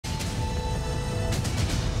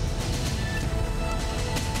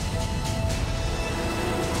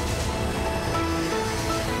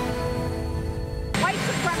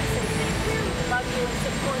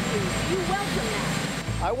Do you welcome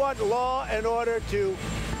that? I want law and order to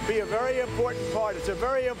be a very important part. It's a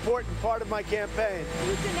very important part of my campaign.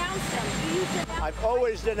 You denounce them. Do you denounce them? I've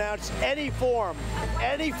always denounced any form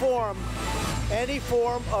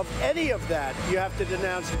of any of that. You have to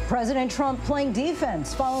denounce. President Trump playing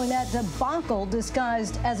defense following that debacle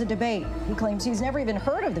disguised as a debate. He claims he's never even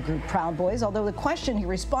heard of the group Proud Boys, although the question he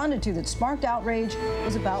responded to that sparked outrage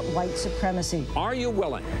was about white supremacy. Are you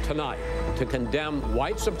willing tonight to condemn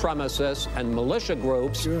white supremacists and militia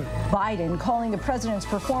groups? Sure. Biden calling the president's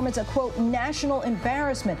performance a, quote, national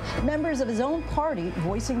embarrassment. Members of his own party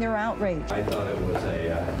voicing their outrage. I thought it was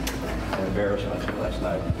an embarrassment last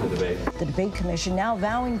night, the debate. The debate commission now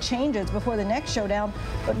vowing changes before the next showdown.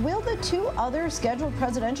 But will the two other scheduled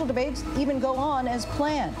presidential debates even go on as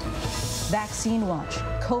planned? Vaccine watch.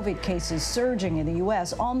 COVID cases surging in the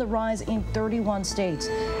U.S., on the rise in 31 states.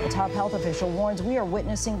 A top health official warns we are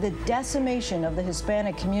witnessing the decimation of the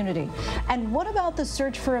Hispanic community. And what about the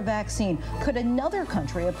search for a vaccine? Could another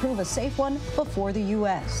country approve a safe one before the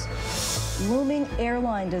U.S.? Looming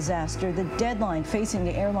airline disaster, the deadline facing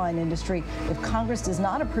the airline industry if Congress does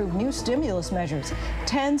not approve new stimulus measures.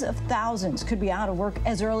 Tens of thousands could be out of work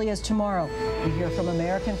as early as tomorrow. We hear from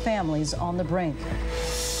American families on the brink.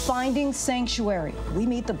 Finding sanctuary. We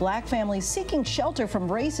meet the black families seeking shelter from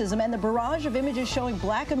racism and the barrage of images showing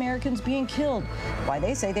black Americans being killed. Why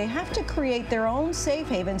they say they have to create their own safe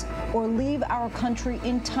havens or leave our country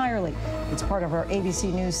entirely. It's part of our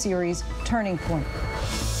ABC News series, Turning Point.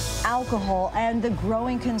 Alcohol and the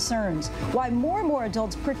growing concerns. Why more and more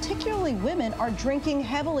adults, particularly women, are drinking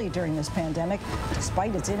heavily during this pandemic,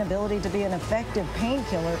 despite its inability to be an effective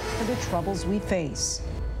painkiller for the troubles we face.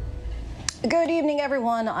 Good evening,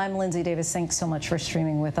 everyone. I'm Lindsay Davis. Thanks so much for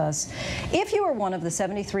streaming with us. If you were one of the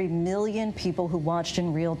 73 million people who watched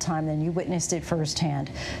in real time, then you witnessed it firsthand.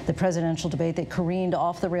 The presidential debate that careened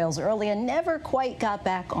off the rails early and never quite got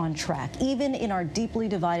back on track. Even in our deeply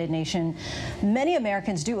divided nation, many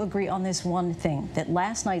Americans do agree on this one thing, that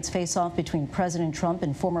last night's face-off between President Trump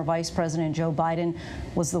and former Vice President Joe Biden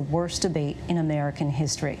was the worst debate in American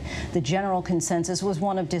history. The general consensus was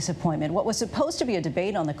one of disappointment. What was supposed to be a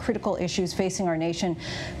debate on the critical issues facing our nation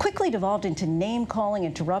quickly devolved into name-calling,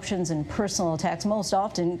 interruptions, and personal attacks, most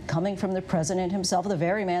often coming from the president himself, the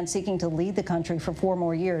very man seeking to lead the country for 4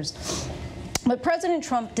 more years. But President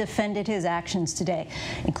Trump defended his actions today,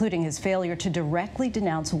 including his failure to directly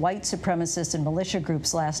denounce white supremacist and militia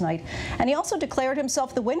groups last night. And he also declared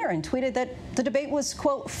himself the winner and tweeted that the debate was,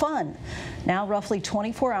 quote, fun. Now, roughly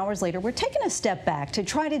 24 hours later, we're taking a step back to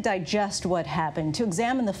try to digest what happened, to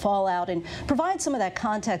examine the fallout and provide some of that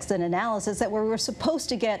context and analysis that we were supposed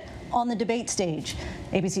to get on the debate stage.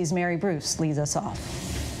 ABC's Mary Bruce leads us off.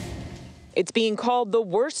 It's being called the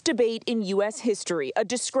worst debate in U.S. history, a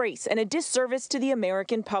disgrace and a disservice to the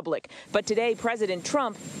American public. But today, President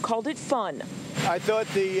Trump called it fun. I thought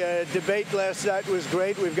the debate last night was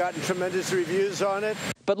great. We've gotten tremendous reviews on it.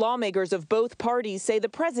 But lawmakers of both parties say the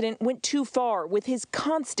president went too far with his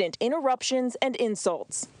constant interruptions and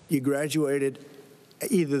insults. You graduated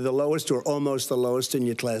either the lowest or almost the lowest in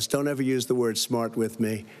your class. Don't ever use the word smart with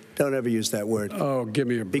me. Don't ever use that word. Oh, give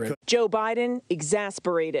me a break. Joe Biden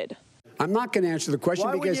exasperated. I'm not going to answer the question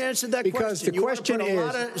Why because you answer that because question? the question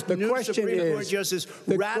is the question is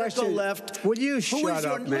radical left. Will you shut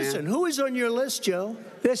up, man? Listen, who is on your list, Joe?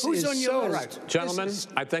 Who's on your list? Gentlemen,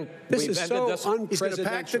 I think this we've is ended so this. He's going to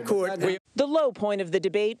pack the court. The low point of the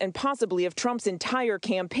debate and possibly of Trump's entire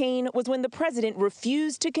campaign was when the president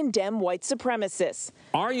refused to condemn white supremacists.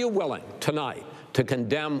 Are you willing tonight to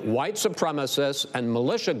condemn white supremacists and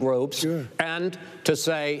militia groups and to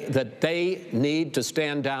say that they need to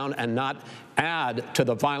stand down and not add to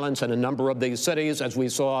the violence in a number of these cities, as we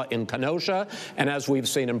saw in Kenosha and as we've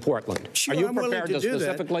seen in Portland? Sure, Are you I'm prepared willing to do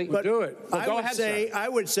specifically that, but do it? Well, go ahead, sir. I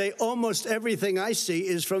would say almost everything I see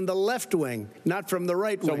is from the left wing, not from the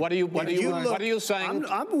right wing. So what are you saying?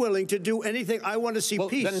 I'm willing to do anything. I want to see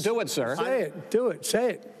peace. Then do it, sir. Say it. Do it. Say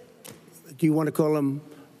it. Do you want to call him?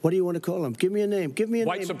 What do you want to call them? Give me a name. Give me a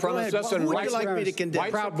white name. Supremacists and who would you like me to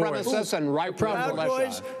condemn? White supremacists and right Proud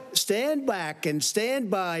Boys. Stand back and stand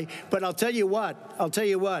by. But I'll tell you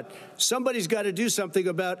what. Somebody's got to do something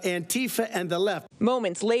about Antifa and the left.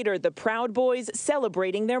 Moments later, the Proud Boys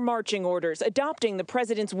celebrating their marching orders, adopting the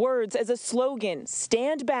president's words as a slogan,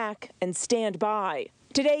 stand back and stand by.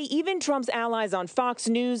 Today, even Trump's allies on Fox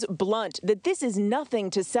News blunt that this is nothing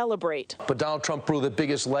to celebrate. But Donald Trump blew the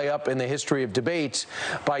biggest layup in the history of debates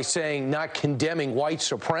by saying not condemning white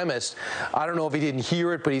supremacists. I don't know if he didn't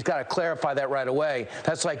hear it, but he's got to clarify that right away.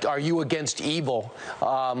 That's like, are you against evil?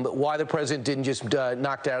 Why the president didn't just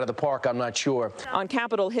knock it out of the park, I'm not sure. On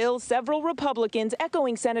Capitol Hill, several Republicans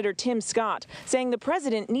echoing Senator Tim Scott, saying the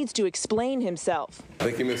president needs to explain himself. I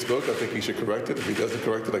think he misspoke. I think he should correct it. If he doesn't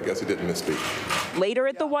correct it, I guess he didn't misspeak. Later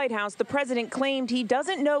at the White House, the president claimed he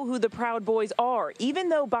doesn't know who the Proud Boys are, even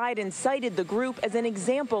though Biden cited the group as an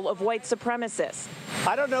example of white supremacists.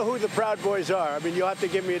 I don't know who the Proud Boys are. I mean, you'll have to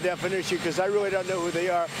give me a definition because I really don't know who they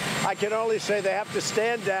are. I can only say they have to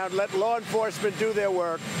stand down, let law enforcement do their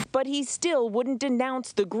work. But he still wouldn't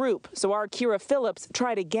denounce the group, so our Kira Phillips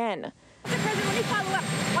tried again. Mr. President, let me follow up.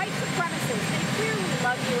 White supremacists, they clearly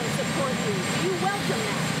love you and support you. Do you welcome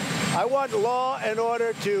that? I want law and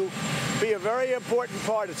order to be a very important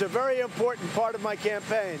part. It's a very important part of my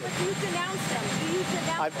campaign. But do you denounce them? Do you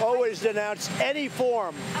denounce I've always denounced any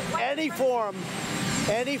form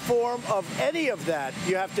of any of that.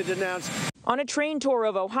 You have to denounce. On a train tour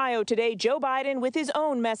of Ohio today, Joe Biden with his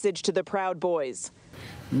own message to the Proud Boys.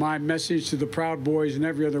 My message to the Proud Boys and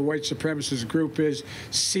every other white supremacist group is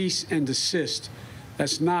cease and desist.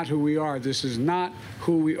 That's not who we are. This is not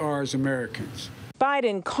who we are as Americans.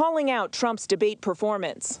 Biden calling out Trump's debate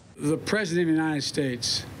performance. The President of the United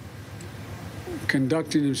States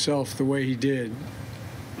conducting himself the way he did,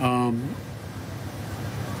 I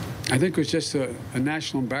think it was just a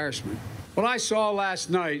national embarrassment. What I saw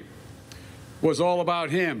last night was all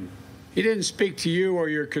about him. He didn't speak to you or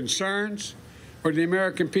your concerns or the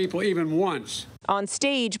American people even once. On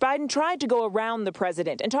stage, Biden tried to go around the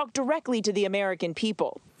president and talk directly to the American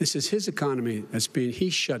people. This is his economy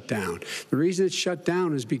he's shut down. The reason it's shut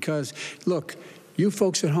down is because, look, you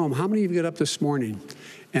folks at home, how many of you got up this morning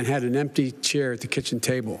and had an empty chair at the kitchen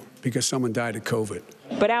table because someone died of COVID?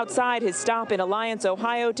 But outside his stop in Alliance,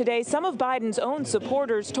 Ohio today, some of Biden's own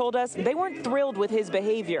supporters told us they weren't thrilled with his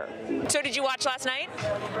behavior. So did you watch last night?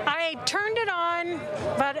 I turned it on,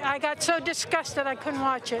 but I got so disgusted I couldn't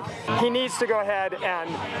watch it. He needs to go ahead and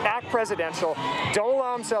act presidential. Don't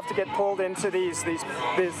allow himself to get pulled into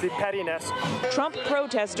the pettiness. Trump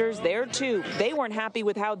protesters there too. They weren't happy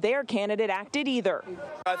with how their candidate acted either.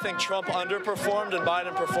 I think Trump underperformed and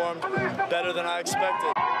Biden performed better than I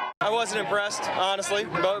expected. I wasn't impressed, honestly.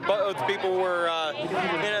 Both people were,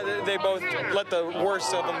 they both let the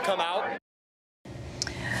worst of them come out.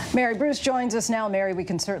 Mary Bruce joins us now. Mary, we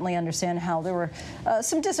can certainly understand how there were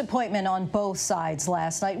some disappointment on both sides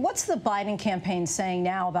last night. What's the Biden campaign saying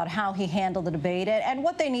now about how he handled the debate and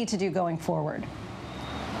what they need to do going forward?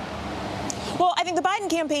 Well, I think the Biden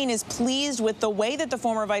campaign is pleased with the way that the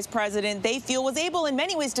former vice president, they feel, was able in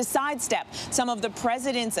many ways to sidestep some of the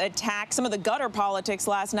president's attacks, some of the gutter politics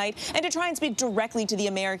last night, and to try and speak directly to the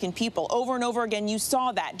American people. Over and over again, you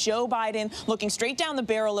saw that. Joe Biden looking straight down the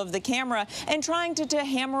barrel of the camera and trying to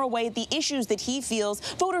hammer away at the issues that he feels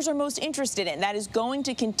voters are most interested in. That is going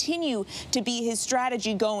to continue to be his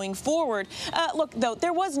strategy going forward. Look, though,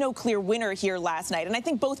 there was no clear winner here last night, and I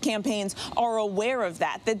think both campaigns are aware of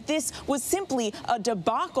that this was simply a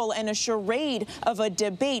debacle and a charade of a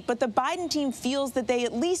debate. But the Biden team feels that they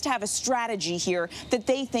at least have a strategy here that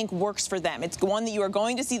they think works for them. It's one that you are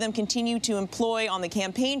going to see them continue to employ on the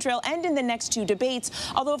campaign trail and in the next two debates.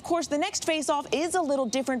 Although, of course, the next face-off is a little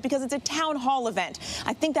different because it's a town hall event.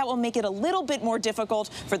 I think that will make it a little bit more difficult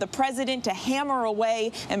for the president to hammer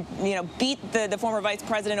away and, beat the former vice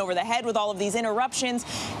president over the head with all of these interruptions.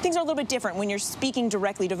 Things are a little bit different when you're speaking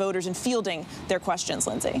directly to voters and fielding their questions,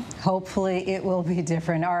 Lindsay. Hopefully it will be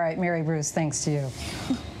different. All right, Mary Bruce, thanks to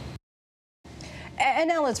you. And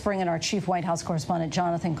now let's bring in our chief White House correspondent,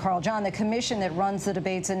 Jonathan Karl. John, the commission that runs the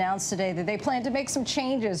debates announced today that they plan to make some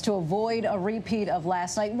changes to avoid a repeat of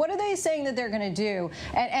last night. What are they saying that they're going to do,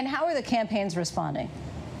 and how are the campaigns responding?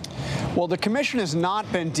 Well, the commission has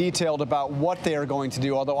not been detailed about what they are going to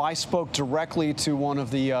do, although I spoke directly to one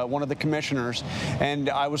of the commissioners, and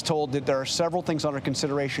I was told that there are several things under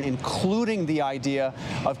consideration, including the idea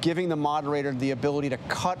of giving the moderator the ability to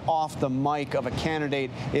cut off the mic of a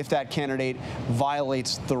candidate if that candidate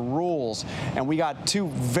violates the rules. And we got two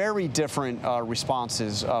very different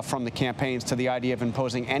responses from the campaigns to the idea of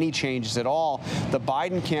imposing any changes at all. The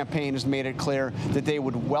Biden campaign has made it clear that they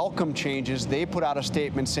would welcome changes. They put out a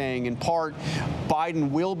statement saying saying, in part,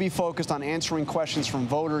 Biden will be focused on answering questions from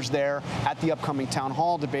voters there at the upcoming town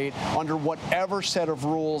hall debate under whatever set of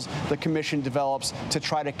rules the commission develops to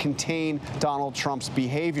try to contain Donald Trump's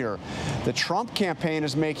behavior. The Trump campaign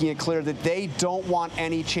is making it clear that they don't want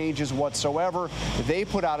any changes whatsoever. They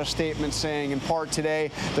put out a statement saying, in part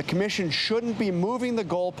today, the commission shouldn't be moving the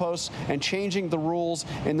goalposts and changing the rules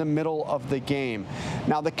in the middle of the game.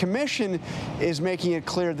 Now, the commission is making it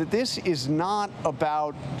clear that this is not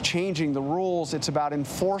about changing the rules. It's about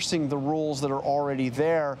enforcing the rules that are already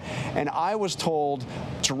there. And I was told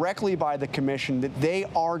directly by the commission that they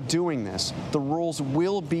are doing this. The rules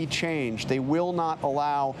will be changed. They will not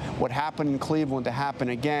allow what happened in Cleveland to happen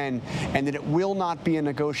again, and that it will not be a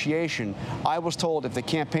negotiation. I was told if the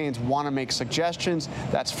campaigns want to make suggestions,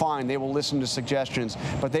 that's fine. They will listen to suggestions,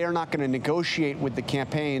 but they are not going to negotiate with the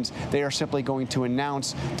campaigns. They are simply going to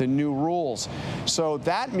announce the new rules. So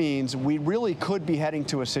that means we really could be heading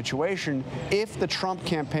to a situation, if the Trump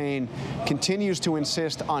campaign continues to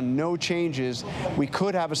insist on no changes, we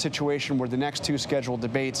could have a situation where the next two scheduled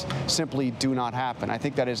debates simply do not happen. I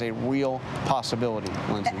think that is a real possibility,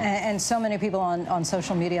 Lindsay. And so many people on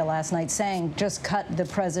social media last night saying, just cut the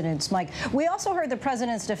president's mic. We also heard the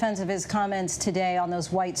president's defense of his comments today on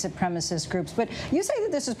those white supremacist groups. But you say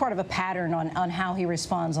that this is part of a pattern on how he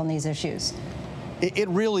responds on these issues. It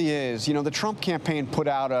really is. You know, the Trump campaign put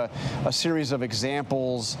out a series of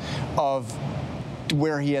examples of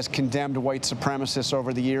where he has condemned white supremacists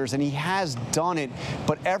over the years, and he has done it,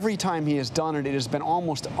 but every time he has done it, it has been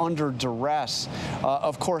almost under duress.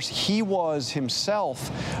 Of course, he was himself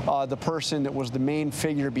the person that was the main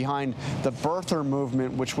figure behind the birther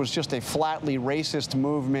movement, which was just a flatly racist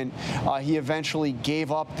movement. He eventually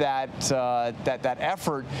gave up that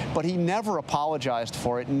effort, but he never apologized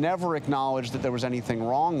for it, never acknowledged that there was anything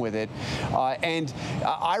wrong with it. And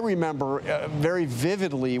I remember very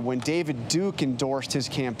vividly when David Duke endorsed his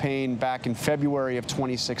campaign back in February of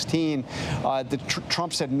 2016.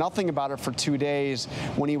 Trump said nothing about it for 2 days.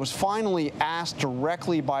 When he was finally asked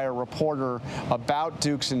directly by a reporter about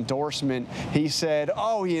Duke's endorsement, he said,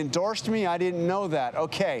 "Oh, he endorsed me? I didn't know that.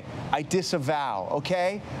 Okay, I disavow.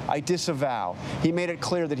 Okay, I disavow." He made it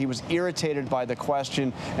clear that he was irritated by the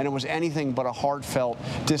question, and it was anything but a heartfelt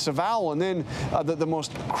disavowal. And then the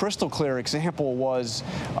most crystal clear example was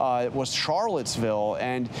Charlottesville.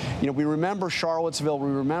 And you know, we remember Charlottesville.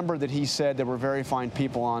 We remember that he said there were very fine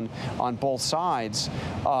people on both sides.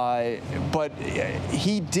 But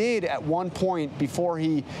he did, at one point, before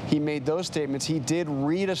he made those statements, he did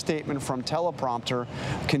read a statement from teleprompter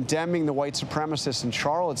condemning the white supremacists in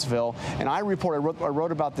Charlottesville. And I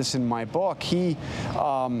wrote about this in my book. He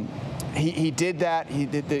did that.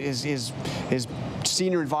 His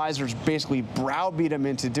senior advisors basically browbeat him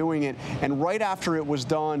into doing it. And right after it was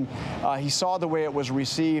done, he saw the way it was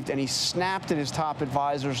received, and he snapped at his top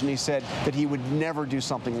advisors, and he said that he would never do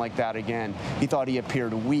something like that again. He thought he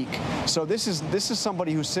appeared weak. So this is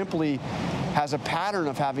somebody who simply has a pattern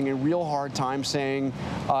of having a real hard time saying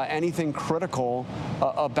anything critical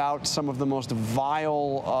about some of the most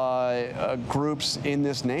vile groups in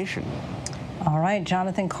this nation. All right,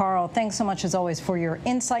 Jonathan Karl, thanks so much as always for your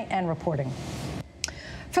insight and reporting.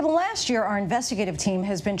 For the last year, our investigative team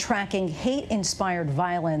has been tracking hate-inspired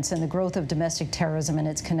violence and the growth of domestic terrorism and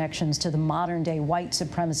its connections to the modern-day white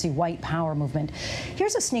supremacy, white power movement.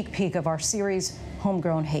 Here's a sneak peek of our series,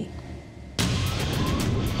 Homegrown Hate.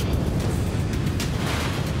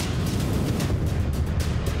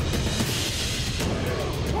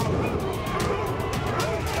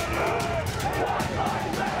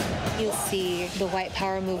 You'll see the white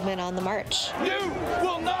power movement on the march. You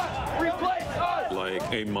will not replace us! Like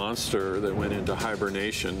a monster that went into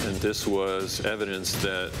hibernation, and this was evidence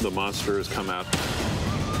that the monster has come out.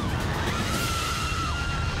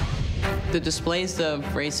 The displays of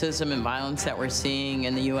racism and violence that we're seeing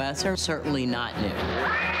in the U.S. are certainly not new.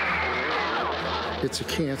 It's a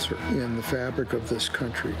cancer in the fabric of this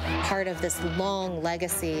country. Part of this long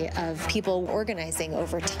legacy of people organizing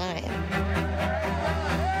over time.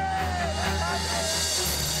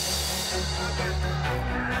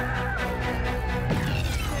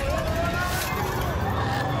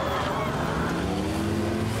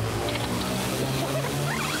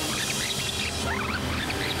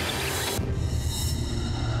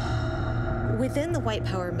 Within the white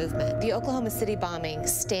power movement, the Oklahoma City bombing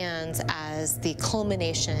stands as the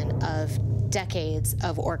culmination of decades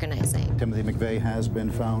of organizing. Timothy McVeigh has been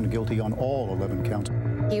found guilty on all 11 counts.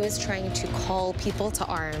 He was trying to call people to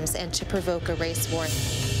arms and to provoke a race war.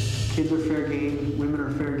 Kids are fair game, women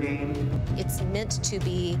are fair game. It's meant to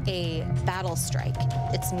be a battle strike.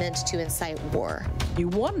 It's meant to incite war. You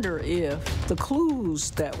wonder if the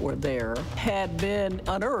clues that were there had been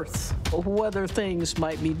unearthed, or whether things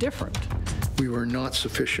might be different. We were not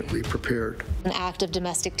sufficiently prepared. An act of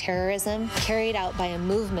domestic terrorism carried out by a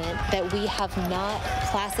movement that we have not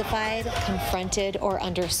classified, confronted, or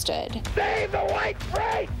understood. Save the white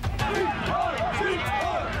race!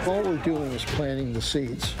 All we're doing is planting the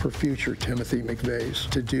seeds for future Timothy McVeighs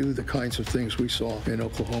to do the kinds of things we saw in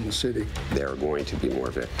Oklahoma City. There are going to be more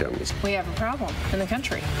victims. We have a problem in the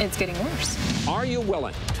country. It's getting worse. Are you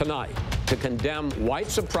willing tonight to condemn white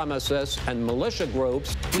supremacists and militia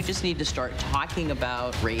groups? We just need to start talking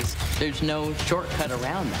about race. There's no shortcut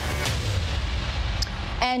around that.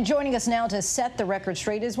 And joining us now to set the record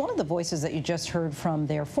straight is one of the voices that you just heard from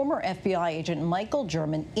there. Former FBI agent Michael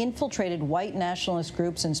German infiltrated white nationalist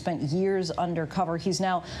groups and spent years undercover. He's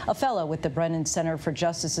now a fellow with the Brennan Center for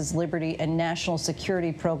Justice's Liberty and National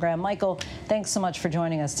Security Program. Michael, thanks so much for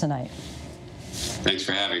joining us tonight. Thanks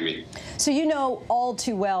for having me. So you know all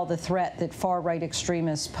too well the threat that far-right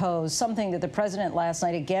extremists pose, something that the president last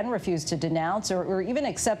night again refused to denounce or even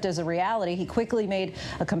accept as a reality. He quickly made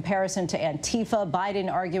a comparison to Antifa, Biden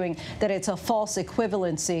arguing that it's a false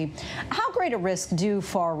equivalency. How great a risk do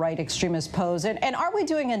far-right extremists pose, and are we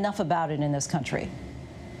doing enough about it in this country?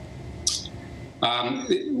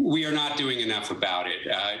 We are not doing enough about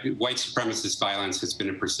it. White supremacist violence has been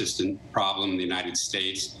a persistent problem in the United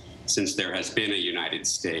States since there has been a United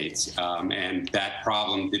States, and that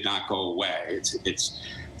problem did not go away. It's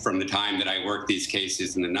from the time that I worked these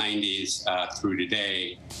cases in the 90s through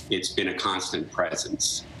today, it's been a constant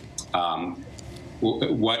presence.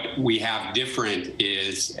 What we have different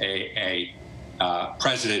is a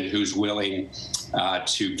president who's willing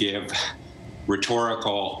to give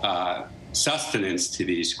rhetorical sustenance to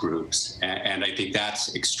these groups, and I think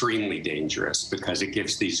that's extremely dangerous because it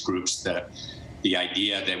gives these groups the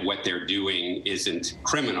idea that what they're doing isn't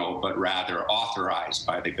criminal, but rather authorized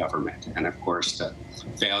by the government. And of course, the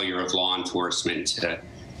failure of law enforcement to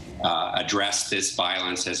address this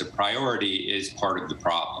violence as a priority is part of the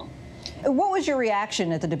problem. What was your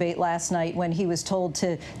reaction at the debate last night when he was told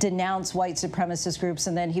to denounce white supremacist groups,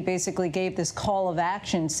 and then he basically gave this call of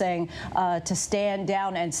action saying to stand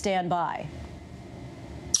down and stand by?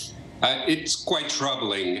 It's quite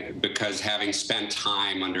troubling because having spent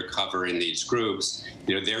time undercover in these groups,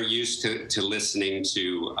 you know, they're used to listening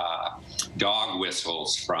to dog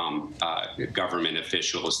whistles from government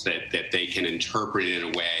officials that they can interpret in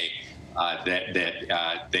a way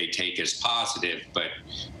that they take as positive. But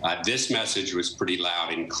this message was pretty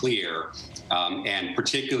loud and clear, and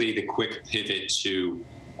particularly the quick pivot to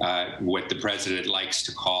what the president likes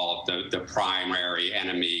to call the primary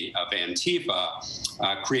enemy of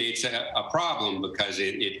Antifa creates a problem because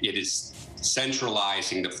it is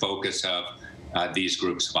centralizing the focus of these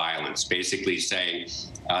groups' violence, basically saying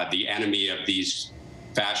the enemy of these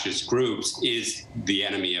fascist groups is the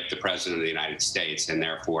enemy of the president of the United States, and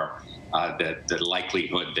therefore the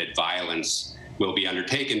likelihood that violence will be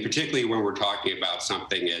undertaken, particularly when we're talking about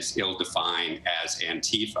something as ill-defined as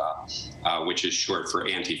Antifa, which is short for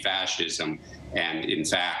anti-fascism, and in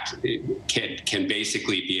fact it can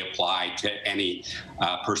basically be applied to any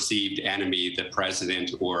perceived enemy the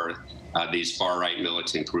president or these far-right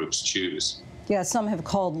militant groups choose. Yeah, some have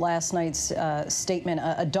called last night's statement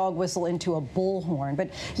a dog whistle into a bullhorn.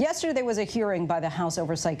 But yesterday there was a hearing by the House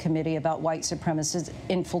Oversight Committee about white supremacists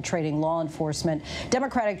infiltrating law enforcement.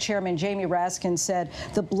 Democratic Chairman Jamie Raskin said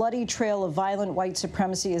the bloody trail of violent white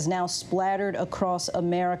supremacy is now splattered across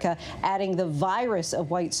America, adding the virus of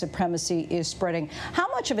white supremacy is spreading. How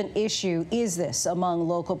much of an issue is this among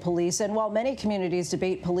local police? And while many communities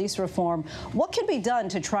debate police reform, what can be done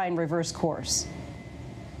to try and reverse course?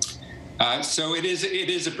 So it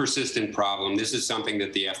is a persistent problem. This is something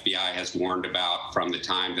that the FBI has warned about from the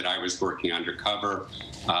time that I was working undercover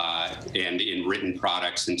and in written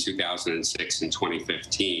products in 2006 and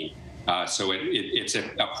 2015. So it's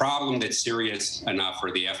a problem that's serious enough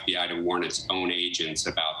for the FBI to warn its own agents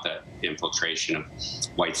about the infiltration of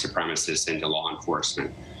white supremacists into law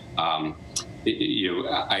enforcement.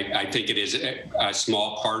 I think it is a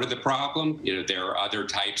small part of the problem. There are other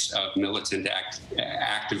types of militant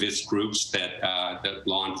activist groups that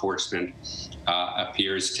law enforcement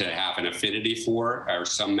appears to have an affinity for, or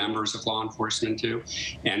some members of law enforcement do,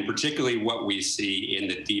 and particularly what we see in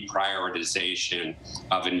the deprioritization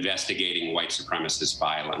of investigating white supremacist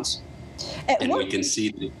violence. And we can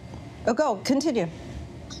see continue.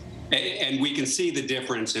 And we can see the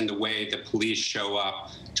difference in the way the police show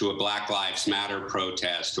up to a Black Lives Matter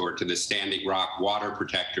protest or to the Standing Rock Water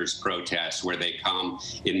Protectors protest, where they come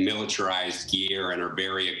in militarized gear and are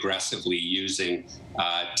very aggressively using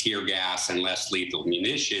tear gas and less lethal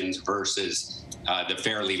munitions, versus the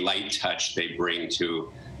fairly light touch they bring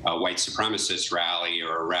to a white supremacist rally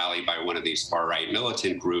or a rally by one of these far-right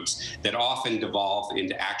militant groups that often devolve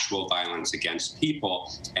into actual violence against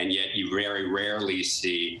people, and yet you very rarely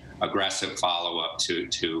see aggressive follow-up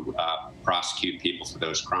to prosecute people for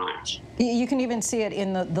those crimes. You can even see it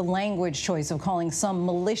in the language choice of calling some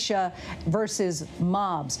militia versus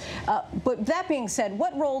mobs. But that being said,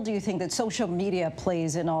 what role do you think that social media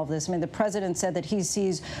plays in all of this? I mean, the president said that he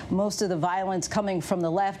sees most of the violence coming from the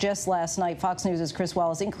left. Just last night, Fox News' Chris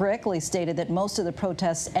Wallace incorrectly stated that most of the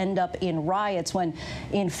protests end up in riots, when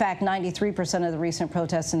in fact 93% of the recent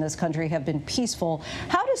protests in this country have been peaceful.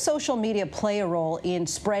 How does social media play a role in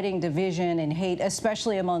spreading division and hate,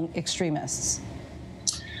 especially among extremists?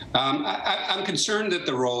 I'm concerned that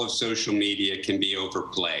the role of social media can be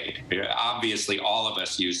overplayed. Obviously, all of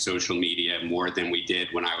us use social media more than we did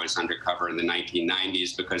when I was undercover in the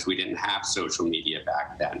 1990s, because we didn't have social media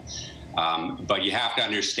back then. But you have to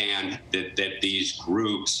understand that these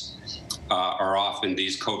groups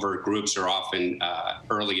these covert groups are often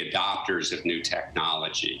early adopters of new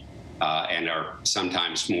technology. And are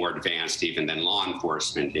sometimes more advanced even than law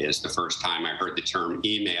enforcement is. The first time I heard the term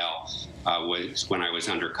email was when I was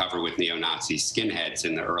undercover with neo-Nazi skinheads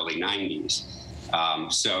in the early 90s.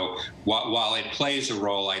 So while it plays a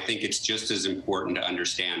role, I think it's just as important to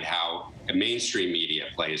understand how the mainstream media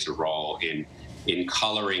plays a role in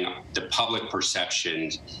coloring the public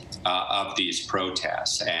perceptions of these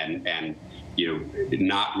protests, and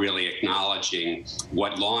not really acknowledging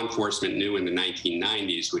what law enforcement knew in the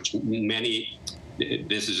 1990s, which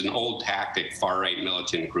this is an old tactic far-right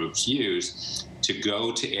militant groups use, to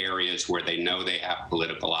go to areas where they know they have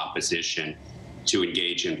political opposition to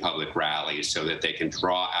engage in public rallies so that they can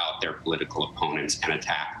draw out their political opponents and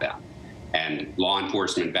attack them. And law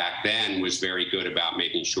enforcement back then was very good about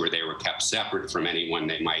making sure they were kept separate from anyone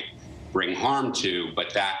they might bring harm to,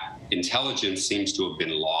 but that intelligence seems to have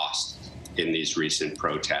been lost in these recent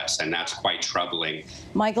protests, and that's quite troubling.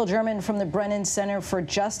 Michael German from the Brennan Center for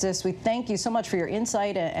Justice, we thank you so much for your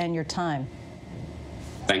insight and your time.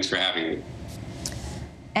 Thanks for having me.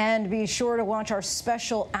 And be sure to watch our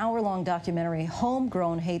special hour-long documentary,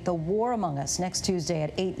 Homegrown Hate, The War Among Us, next Tuesday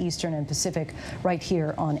at 8 Eastern and Pacific, right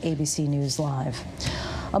here on ABC News Live.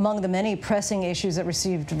 Among the many pressing issues that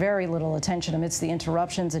received very little attention amidst the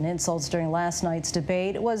interruptions and insults during last night's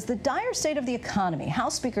debate was the dire state of the economy.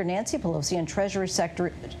 House Speaker Nancy Pelosi and Treasury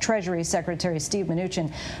Secretary Steve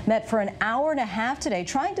Mnuchin met for an hour and a half today,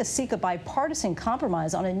 trying to seek a bipartisan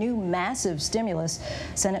compromise on a new massive stimulus.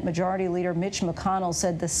 Senate Majority Leader Mitch McConnell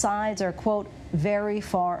said the sides are, quote, very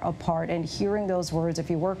far apart. And hearing those words, if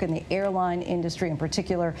you work in the airline industry in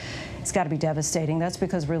particular, it's got to be devastating. That's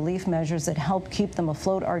because relief measures that help keep them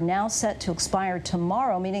afloat are now set to expire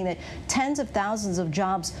tomorrow, meaning that tens of thousands of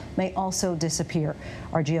jobs may also disappear.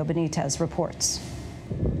 Our Gio Benitez reports.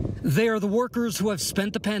 They are the workers who have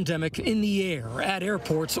spent the pandemic in the air, at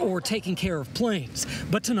airports, or taking care of planes.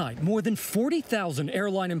 But tonight, more than 40,000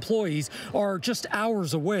 airline employees are just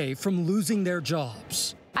hours away from losing their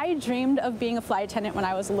jobs. I dreamed of being a flight attendant when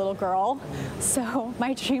I was a little girl, so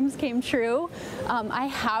my dreams came true. I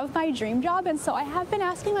have my dream job, and so I have been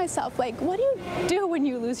asking myself, like, what do you do when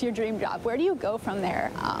you lose your dream job? Where do you go from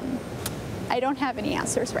there? I don't have any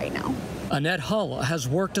answers right now. Annette Hull has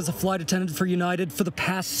worked as a flight attendant for United for the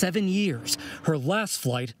past 7 years. Her last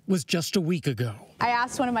flight was just a week ago. I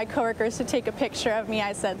asked one of my coworkers to take a picture of me.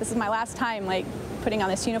 I said, this is my last time, like, putting on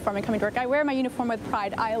this uniform and coming to work. I wear my uniform with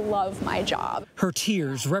pride. I love my job. Her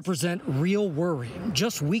tears represent real worry.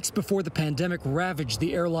 Just weeks before the pandemic ravaged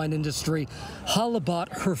the airline industry, Hala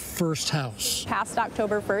bought her first house. Past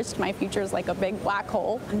October 1st, my future is like a big black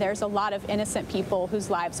hole. And there's a lot of innocent people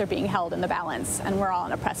whose lives are being held in the balance, and we're all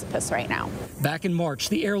on a precipice right now. Back in March,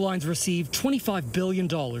 the airlines received $25 billion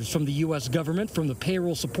from the U.S. government from the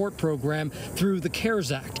payroll support program through the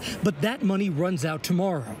CARES Act. But that money runs out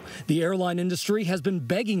tomorrow. The airline industry has been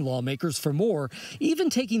begging lawmakers for more, even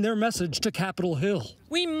taking their message to Capitol Hill.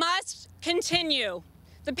 We must continue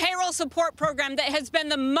the payroll support program that has been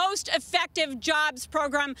the most effective jobs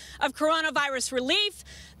program of coronavirus relief,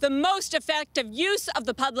 the most effective use of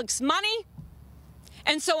the public's money.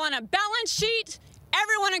 And so on a balance sheet,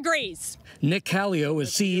 everyone agrees. Nick Callio is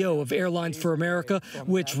CEO of Airlines for America,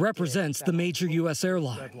 which represents the major U.S.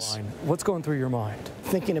 airlines. What's going through your mind?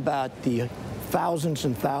 Thinking about the thousands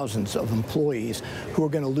and thousands of employees who are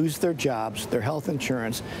going to lose their jobs, their health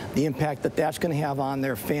insurance, the impact that that's going to have on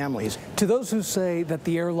their families. To those who say that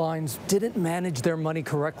the airlines didn't manage their money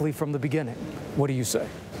correctly from the beginning, what do you say?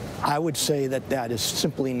 I would say that that is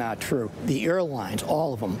simply not true. The airlines,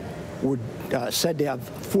 all of them, were said to have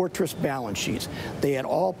fortress balance sheets. They had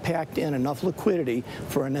all packed in enough liquidity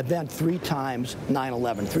for an event 3 times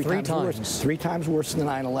 9/11. Three times worse than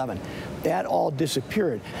 9/11. That all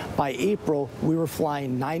disappeared. By April, we were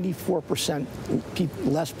flying 94%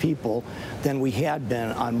 less people than we had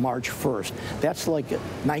been on March 1st. That's like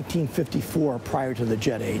 1954 prior to the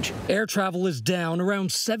jet age. Air travel is down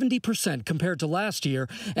around 70% compared to last year,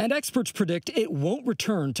 and experts predict it won't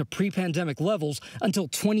return to pre-pandemic levels until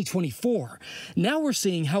 2024. Now we're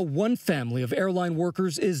seeing how one family of airline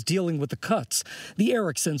workers is dealing with the cuts. The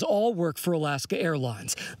Ericksons all work for Alaska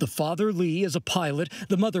Airlines. The father, Lee, is a pilot.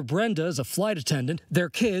 The mother, Brenda, is a flight attendant. Their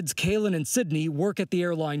kids, Kaylin and Sydney, work at the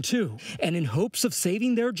airline too. And in hopes of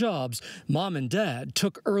saving their jobs, Mom and Dad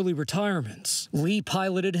took early retirements. Lee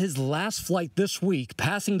piloted his last flight this week,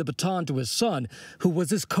 passing the baton to his son, who was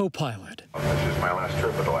his co-pilot. This is my last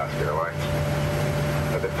trip with Alaska Airlines.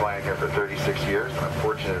 I've been flying here for 36 years, and I'm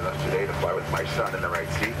fortunate enough today to fly with my son in the right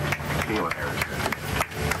seat, Keelan Harrison.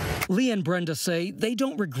 Lee and Brenda say they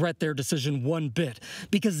don't regret their decision one bit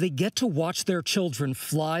because they get to watch their children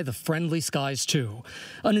fly the friendly skies too.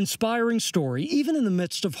 An inspiring story, even in the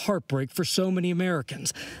midst of heartbreak for so many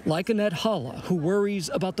Americans, like Annette Halla, who worries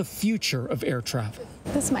about the future of air travel.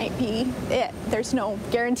 This might be it. There's no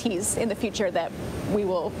guarantees in the future that we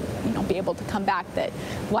will, be able to come back, that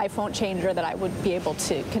life won't change, or that I would be able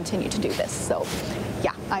to continue to do this. So,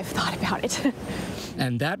 yeah, I've thought about it.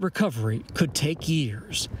 And that recovery could take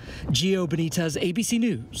years. Gio Benitez, ABC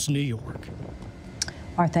News, New York.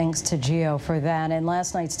 Our thanks to Gio for that. And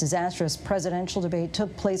last night's disastrous presidential debate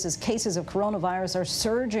took place as cases of coronavirus are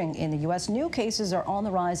surging in the U.S. New cases are on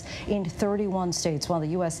the rise in 31 states, while the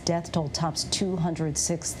U.S. death toll tops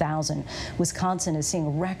 206,000. Wisconsin is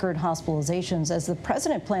seeing record hospitalizations as the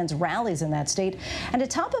president plans rallies in that state. And a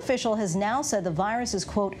top official has now said the virus is,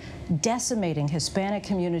 quote, decimating Hispanic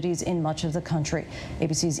communities in much of the country.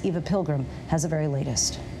 ABC's Eva Pilgrim has the very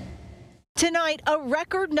latest. Tonight, a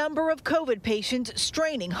record number of COVID patients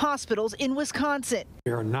straining hospitals in Wisconsin.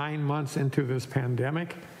 We are 9 months into this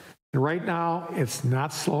pandemic, and right now it's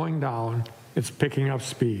not slowing down. It's picking up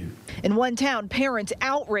speed. In one town, parents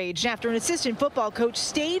outraged after an assistant football coach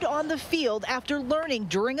stayed on the field after learning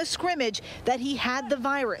during a scrimmage that he had the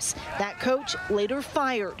virus. That coach later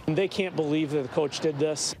fired. They can't believe that the coach did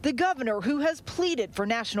this. The governor, who has pleaded for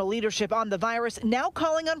national leadership on the virus, now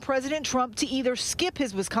calling on President Trump to either skip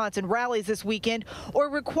his Wisconsin rallies this weekend or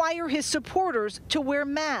require his supporters to wear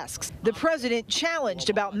masks. The president challenged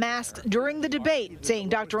about masks during the debate, saying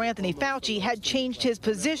Dr. Anthony Fauci had changed his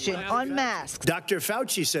position on masks. Dr.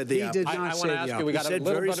 Fauci said the opposite. I want to ask you, we got a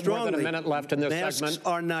little bit more than a minute left in this segment. Masks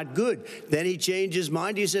are not good. Then he changed his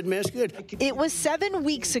mind. He said masks good. It was 7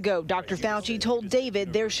 weeks ago Dr. Fauci told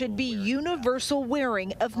David there should be universal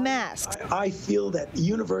wearing of masks. I feel that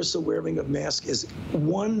universal wearing of masks is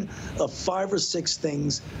one of 5 or 6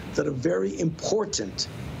 things that are very important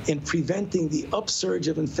in preventing the upsurge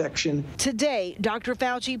of infection. Today, Dr.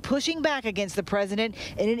 Fauci pushing back against the president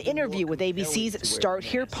in an interview with ABC's Start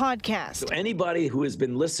Here podcast. So anybody who has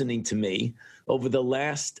been listening to me over the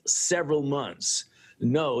last several months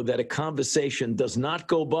know that a conversation does not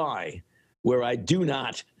go by where I do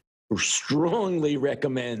not strongly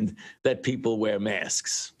recommend that people wear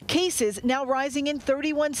masks. Cases now rising in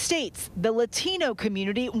 31 states. The Latino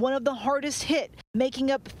community, one of the hardest hit,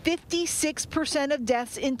 making up 56% of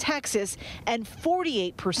deaths in Texas and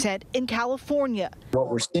 48% in California. What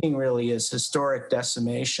we're seeing really is historic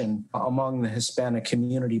decimation among the Hispanic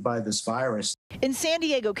community by this virus. In San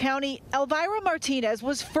Diego County, Elvira Martinez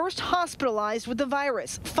was first hospitalized with the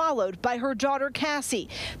virus, followed by her daughter Cassie.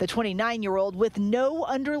 The 29-year-old with no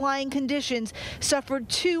underlying conditions suffered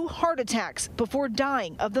 2 heart attacks before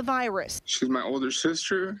dying of the virus. She's my older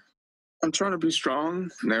sister. I'm trying to be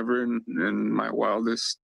strong. Never in my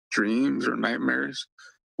wildest dreams or nightmares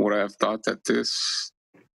would I have thought that this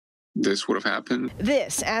would have happened.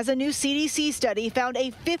 This, as a new CDC study found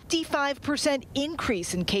a 55%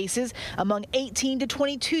 increase in cases among 18 to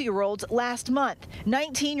 22-year-olds last month.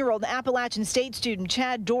 19-year-old Appalachian State student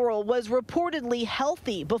Chad Dorrell was reportedly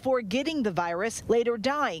healthy before getting the virus, later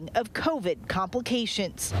dying of COVID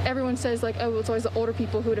complications. Everyone says, oh, it's always the older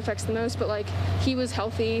people who it affects the most, but, he was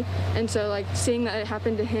healthy, and so, seeing that it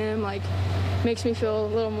happened to him, makes me feel a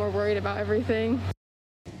little more worried about everything.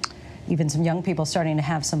 Even some young people starting to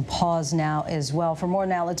have some pause now as well. For more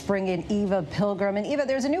now, let's bring in Eva Pilgrim. And Eva,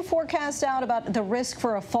 there's a new forecast out about the risk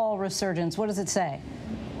for a fall resurgence. What does it say?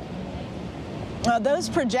 Those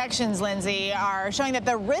projections, Lindsay, are showing that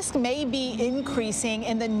the risk may be increasing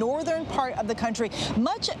in the northern part of the country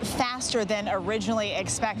much faster than originally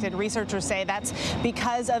expected. Researchers say that's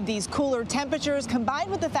because of these cooler temperatures combined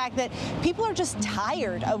with the fact that people are just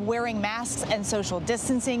tired of wearing masks and social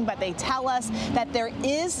distancing. But they tell us that there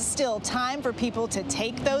is still time for people to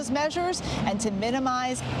take those measures and to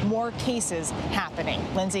minimize more cases happening.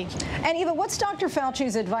 Lindsay. And Eva, what's Dr.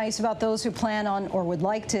 Fauci's advice about those who plan on or would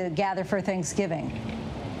like to gather for Thanksgiving?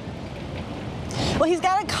 Well, he's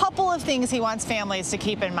got a couple of things he wants families to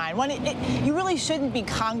keep in mind. One, you really shouldn't be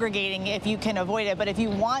congregating if you can avoid it. But if you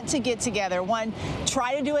want to get together, one,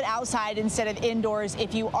 try to do it outside instead of indoors.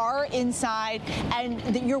 If you are inside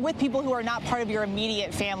and you're with people who are not part of your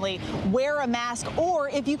immediate family, wear a mask. Or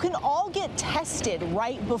if you can all get tested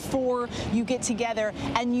right before you get together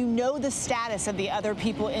and you know the status of the other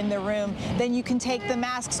people in the room, then you can take the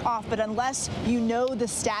masks off. But unless you know the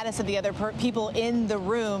status of the other people in the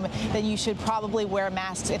room, then you should probably wear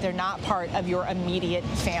masks if they're not part of your immediate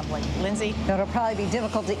family. Lindsay? It'll probably be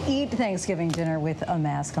difficult to eat Thanksgiving dinner with a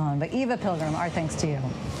mask on. But Eva Pilgrim, our thanks to you.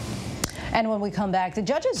 And when we come back, the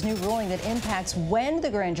judge's new ruling that impacts when the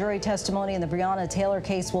grand jury testimony in the Breonna Taylor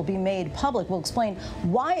case will be made public will explain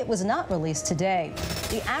why it was not released today.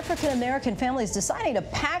 The African-American families deciding to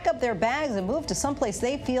pack up their bags and move to someplace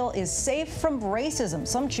they feel is safe from racism.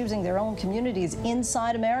 Some choosing their own communities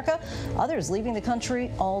inside America, others leaving the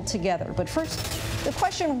country altogether. But first, the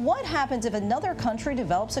question, what happens if another country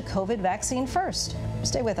develops a COVID vaccine first?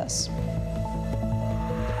 Stay with us.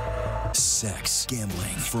 Sex,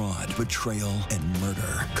 gambling, fraud, betrayal, and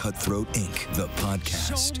murder. Cutthroat Inc., the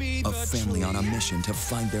podcast. A family on a mission to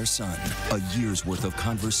find their son. A year's worth of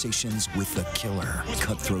conversations with the killer.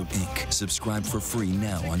 Cutthroat Inc. Subscribe for free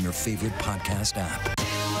now on your favorite podcast app.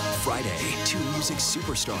 Friday, two music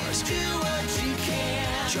superstars.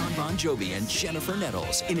 John Bon Jovi and Jennifer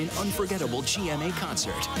Nettles in an unforgettable GMA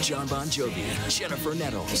concert. John Bon Jovi, Jennifer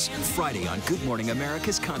Nettles. Friday on Good Morning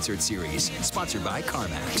America's concert series. Sponsored by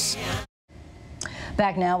CarMax.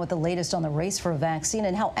 Back now with the latest on the race for a vaccine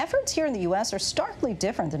and how efforts here in the U.S. are starkly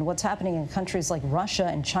different than what's happening in countries like Russia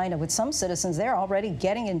and China, with some citizens there already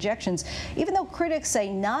getting injections, even though critics say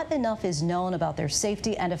not enough is known about their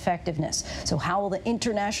safety and effectiveness. So how will the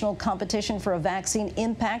international competition for a vaccine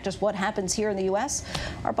impact just what happens here in the U.S.?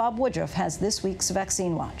 Our Bob Woodruff has this week's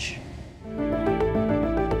Vaccine Watch.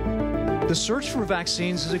 The search for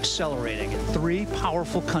vaccines is accelerating in three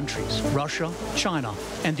powerful countries, Russia, China,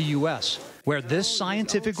 and the U.S., where this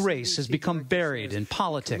scientific race has become buried in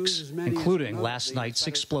politics, including last night's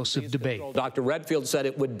explosive debate. Dr. Redfield said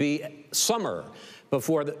it would be summer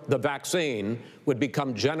before the vaccine would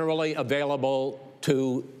become generally available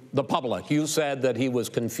to the public. You said that he was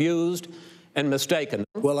confused and mistaken.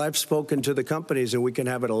 Well, I've spoken to the companies, and we can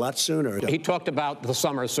have it a lot sooner. He talked about the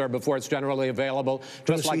summer, sir, before it's generally available.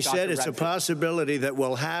 Just like he said, it's a possibility that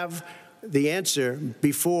we'll have the answer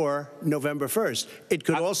before November 1st. It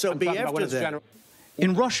could also be after that.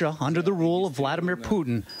 In Russia, under the rule of Vladimir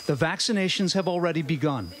Putin, the vaccinations have already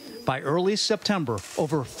begun. By early September,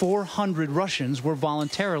 over 400 Russians were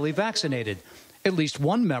voluntarily vaccinated, at least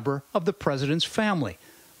one member of the president's family.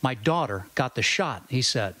 My daughter got the shot, he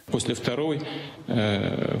said. После второго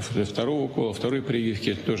укола, второй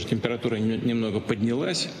прививки, тоже температура немного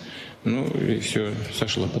поднялась, ну и все,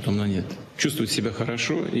 сошло потом на нет. Чувствует себя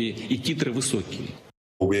хорошо и титры высокие.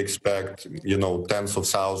 We expect, tens of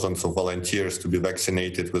thousands of volunteers to be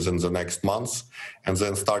vaccinated within the next months. And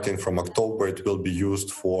then starting from October, it will be used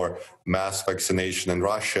for mass vaccination in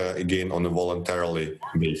Russia, again, on a voluntarily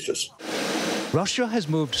basis. Russia has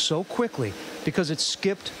moved so quickly because it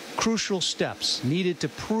skipped crucial steps needed to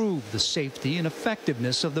prove the safety and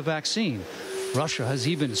effectiveness of the vaccine. Russia has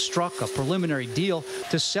even struck a preliminary deal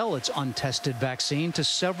to sell its untested vaccine to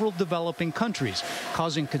several developing countries,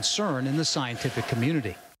 causing concern in the scientific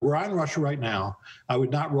community. Were I in Russia right now, I would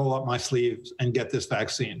not roll up my sleeves and get this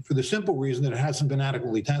vaccine for the simple reason that it hasn't been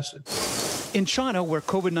adequately tested. In China, where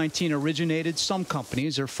COVID-19 originated, some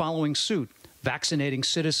companies are following suit, vaccinating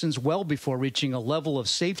citizens well before reaching a level of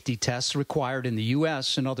safety tests required in the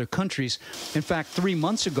U.S. and other countries. In fact, 3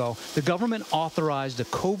 months ago, the government authorized a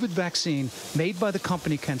COVID vaccine made by the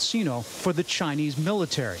company CanSino for the Chinese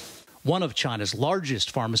military. One of China's largest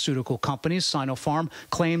pharmaceutical companies, Sinopharm,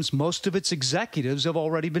 claims most of its executives have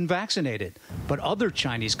already been vaccinated. But other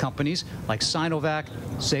Chinese companies, like Sinovac,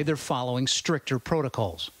 say they're following stricter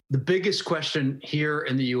protocols. The biggest question here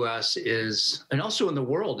in the U.S. is, and also in the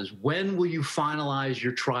world, is when will you finalize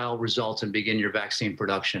your trial results and begin your vaccine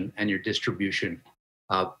production and your distribution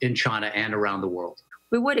in China and around the world?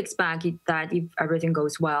 We would expect that if everything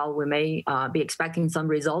goes well, we may be expecting some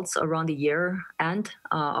results around the year end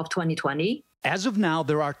of 2020. As of now,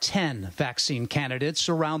 there are 10 vaccine candidates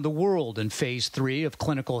around the world in phase 3 of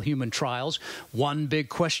clinical human trials. One big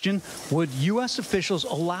question, would U.S. officials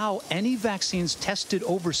allow any vaccines tested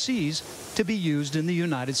overseas to be used in the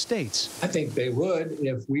United States? I think they would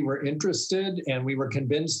if we were interested and we were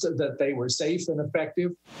convinced that they were safe and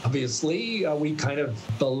effective. Obviously, we kind of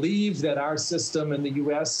believe that our system in the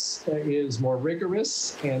U.S. is more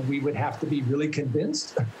rigorous, and we would have to be really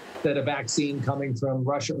convinced that a vaccine coming from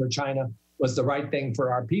Russia or China was the right thing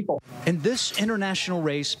for our people. In this international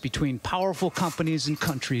race between powerful companies and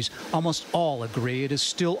countries, almost all agree it is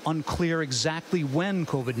still unclear exactly when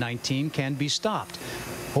COVID-19 can be stopped.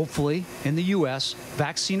 Hopefully, in the U.S.,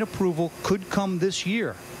 vaccine approval could come this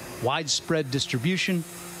year. Widespread distribution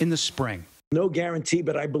in the spring. No guarantee,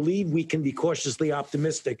 but I believe we can be cautiously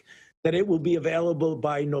optimistic that it will be available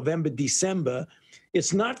by November, December.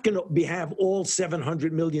 It's not going to have all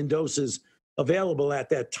 700 million doses available at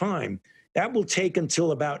that time. That will take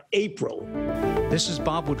until about April. This is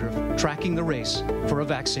Bob Woodruff, tracking the race for a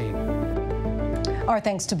vaccine. Our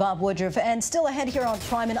thanks to Bob Woodruff. And still ahead here on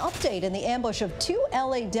Prime, an update in the ambush of 2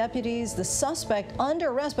 L.A. deputies. The suspect under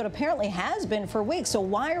arrest, but apparently has been for weeks. So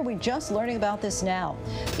why are we just learning about this now?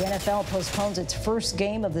 The NFL postpones its first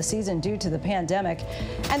game of the season due to the pandemic.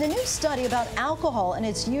 And a new study about alcohol and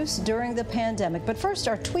its use during the pandemic. But first,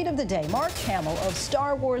 our tweet of the day, Mark Hamill of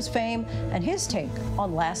Star Wars fame and his take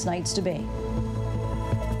on last night's debate.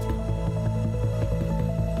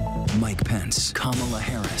 Mike Pence, Kamala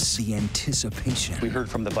Harris, the anticipation. We heard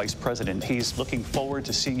from the vice president. He's looking forward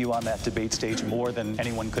to seeing you on that debate stage more than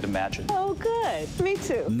anyone could imagine. Oh, good. Me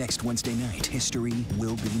too. Next Wednesday night, history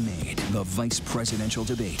will be made. The vice presidential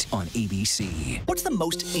debate on ABC. What's the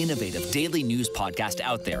most innovative daily news podcast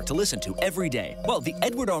out there to listen to every day? Well, the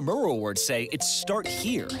Edward R. Murrow Awards say it's Start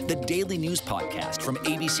Here, the daily news podcast from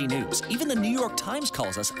ABC News. Even the New York Times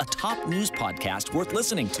calls us a top news podcast worth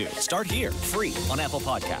listening to. Start Here, free on Apple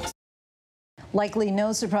Podcasts. Likely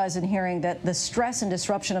no surprise in hearing that the stress and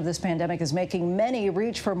disruption of this pandemic is making many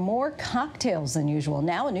reach for more cocktails than usual.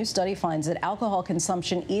 Now a new study finds that alcohol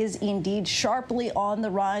consumption is indeed sharply on the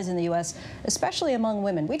rise in the U.S., especially among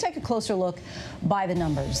women. We take a closer look by the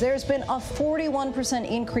numbers. There's been a 41%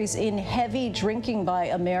 increase in heavy drinking by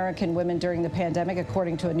American women during the pandemic,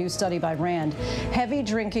 according to a new study by RAND. Heavy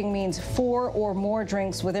drinking means 4 or more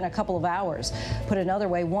drinks within a couple of hours. Put another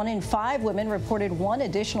way, 1 in 5 women reported 1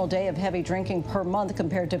 additional day of heavy drinking per month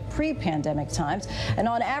compared to pre-pandemic times. And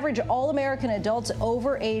on average, all American adults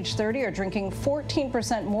over age 30 are drinking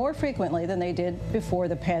 14% more frequently than they did before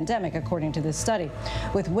the pandemic, according to this study.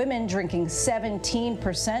 With women drinking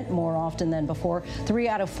 17% more often than before, 3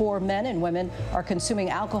 out of 4 men and women are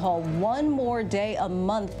consuming alcohol 1 more day a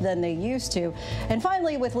month than they used to. And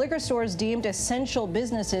finally, with liquor stores deemed essential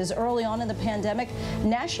businesses early on in the pandemic,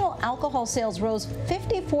 national alcohol sales rose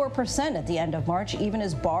 54% at the end of March, even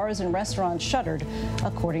as bars and restaurants shuttered,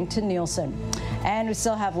 according to Nielsen. And we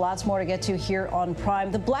still have lots more to get to here on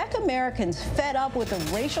Prime. The Black Americans fed up with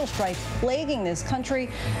the racial strife plaguing this country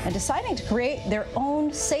and deciding to create their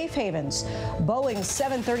own safe havens. Boeing's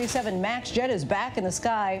 737 MAX jet is back in the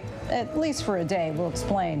sky, at least for a day. We'll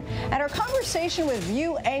explain. And our conversation with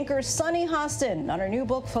View anchor Sunny Hostin on her new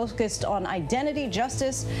book focused on identity,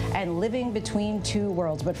 justice, and living between two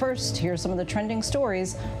worlds. But first, here's some of the trending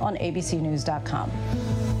stories on abcnews.com.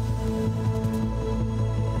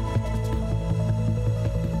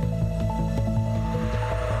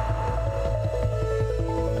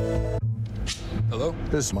 Hello?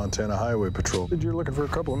 This is Montana Highway Patrol. You're looking for a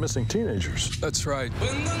couple of missing teenagers. That's right.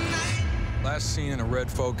 Last seen in a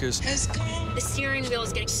red Focus. The steering wheel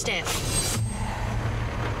is getting stiff.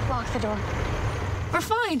 Lock the door. We're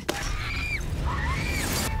fine.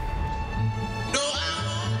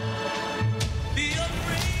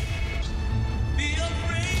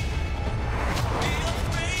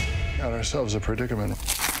 Got ourselves a predicament.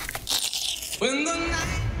 When the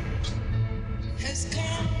night has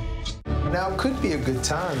come. Now could be a good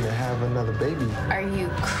time to have another baby. Are you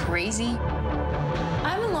crazy?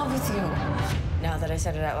 I'm in love with you. Now that I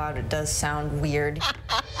said it out loud, it does sound weird.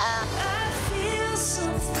 I feel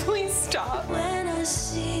something. Please stop. When I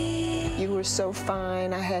see You were so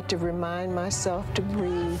fine, I had to remind myself to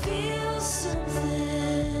breathe. Let's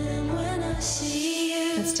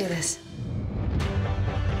do this.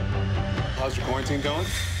 How's your quarantine going?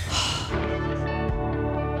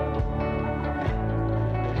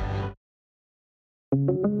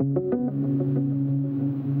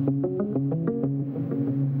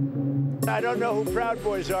 I don't know who Proud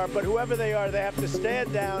Boys are, but whoever they are, they have to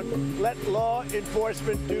stand down, let law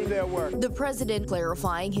enforcement do their work. The president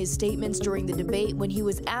clarifying his statements during the debate when he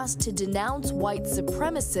was asked to denounce white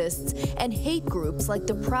supremacists and hate groups like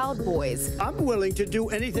the Proud Boys. I'm willing to do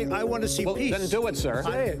anything. I want to see peace. Then do it, sir.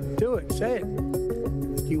 Say it. Do it. Say it.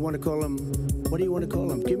 Do you want to call them? What do you want to call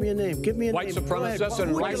them? Give me a name. Give me a white name. Supremacists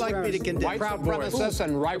and white like me to condemn. White supremacists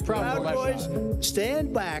and right Proud Boys.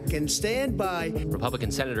 Stand back and stand by.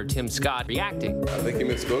 Republican Senator Tim Scott reacting. I think he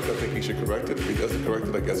misspoke. I think he should correct it. If he doesn't correct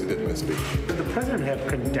it, I guess he didn't misspeak. Did the president have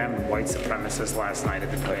condemned white supremacists last night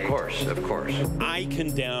at the debate? Of course. I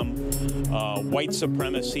condemn white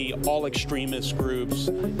supremacy, all extremist groups.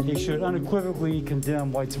 He should unequivocally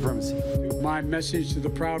condemn white supremacy. My message to the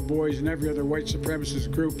Proud Boys and every other white supremacist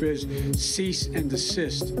group is cease and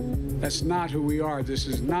desist. That's not who we are. This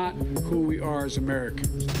is not who we are as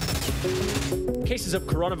Americans. Cases of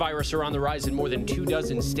coronavirus are on the rise in more than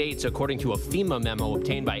 24 states, according to a FEMA memo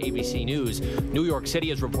obtained by ABC News. New York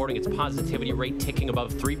City is reporting its positivity rate ticking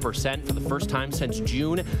above 3% for the first time since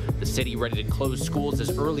June. The city ready to close schools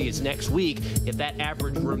as early as next week if that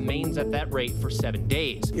average remains at that rate for 7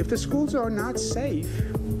 days. If the schools are not safe,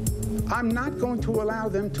 I'm not going to allow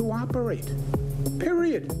them to operate.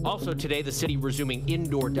 Period. Also today, the city resuming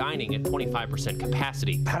indoor dining at 25%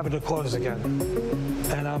 capacity. Having to close again.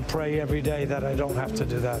 And I pray every day that I don't have to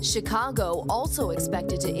do that. Chicago also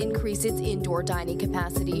expected to increase its indoor dining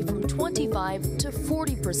capacity from 25 to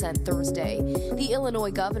 40% Thursday. The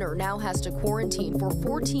Illinois governor now has to quarantine for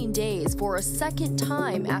 14 days for a second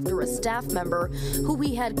time after a staff member who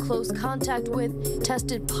he had close contact with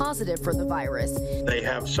tested positive for the virus. They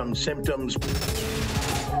have some symptoms.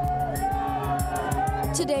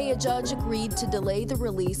 Today, a judge agreed to delay the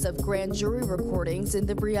release of grand jury recordings in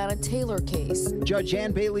the Breonna Taylor case. Judge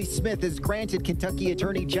Ann Bailey Smith has granted Kentucky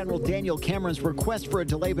Attorney General Daniel Cameron's request for a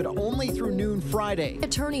delay, but only through noon Friday.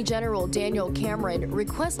 Attorney General Daniel Cameron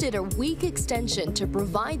requested a week extension to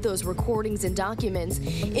provide those recordings and documents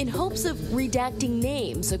in hopes of redacting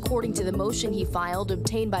names, according to the motion he filed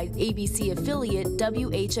obtained by ABC affiliate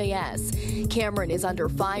WHAS. Cameron is under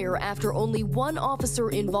fire after only one officer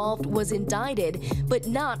involved was indicted, but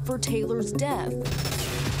not for Taylor's death.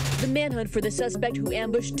 The manhunt for the suspect who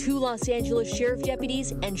ambushed 2 Los Angeles sheriff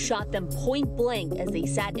deputies and shot them point blank as they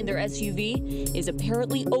sat in their SUV is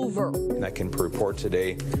apparently over. And I can report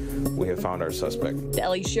today we have found our suspect. The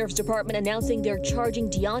LA Sheriff's Department announcing they're charging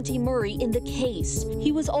Deontay Murray in the case.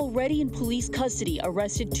 He was already in police custody,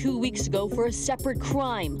 arrested 2 weeks ago for a separate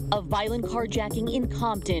crime of violent carjacking in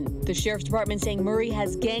Compton. The Sheriff's Department saying Murray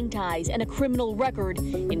has gang ties and a criminal record,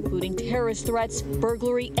 including terrorist threats,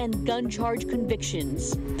 burglary, and gun charge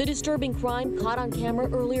convictions. The disturbing crime caught on camera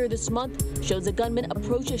earlier this month shows a gunman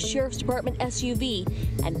approach a Sheriff's Department SUV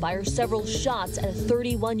and fire several shots at a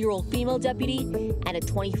 31-year-old female deputy and a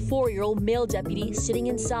 24-year-old male deputy sitting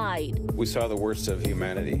inside. We saw the worst of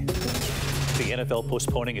humanity. The NFL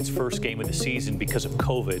postponing its first game of the season because of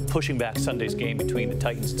COVID, pushing back Sunday's game between the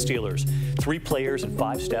Titans and Steelers. 3 players and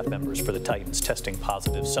 5 staff members for the Titans testing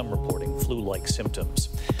positive, some reporting flu-like symptoms.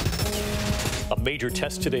 A major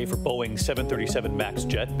test today for Boeing's 737 MAX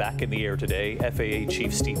jet back in the air today. FAA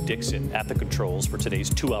Chief Steve Dixon at the controls for today's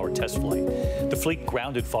 2-hour test flight. The fleet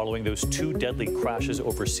grounded following those 2 deadly crashes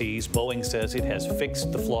overseas. Boeing says it has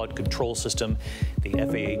fixed the flawed control system. The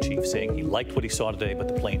FAA chief saying he liked what he saw today, but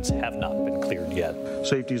the planes have not been cleared yet.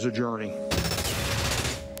 Safety is a journey.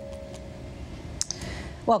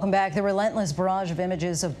 Welcome back. The relentless barrage of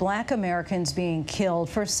images of Black Americans being killed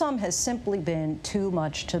for some has simply been too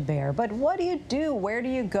much to bear. But what do you do? Where do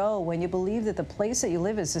you go when you believe that the place that you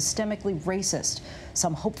live is systemically racist?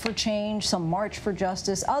 Some hope for change, some march for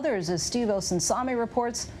justice. Others, as Steve Osinsami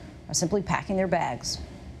reports, are simply packing their bags.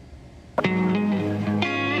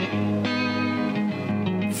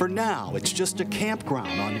 For now, it's just a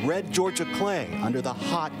campground on red Georgia clay under the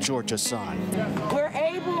hot Georgia sun. We're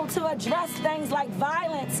able to address things like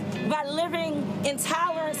violence by living in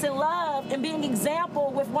tolerance and love and being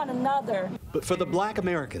example with one another. But for the Black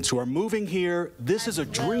Americans who are moving here, this is a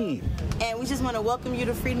dream. And we just want to welcome you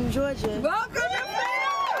to Freedom, Georgia. Welcome to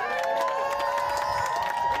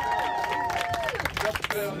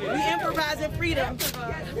freedom! We improvise in freedom.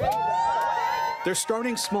 They're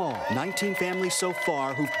starting small, 19 families so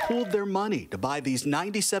far who've pooled their money to buy these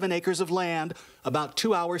 97 acres of land about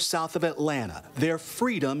 2 hours south of Atlanta. They're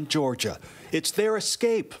Freedom, Georgia. It's their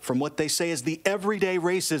escape from what they say is the everyday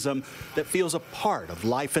racism that feels a part of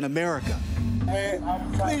life in America.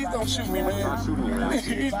 Man, please don't shoot me, man.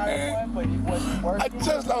 Please, man. I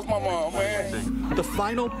just lost my mom, man. The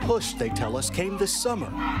final push, they tell us, came this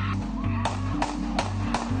summer.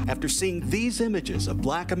 After seeing these images of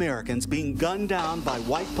black Americans being gunned down by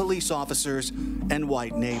white police officers and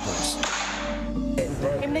white neighbors.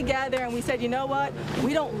 Came together and we said, you know what?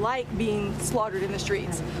 We don't like being slaughtered in the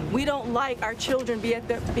streets. We don't like our children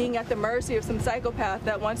being at the mercy of some psychopath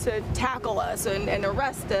that wants to tackle us and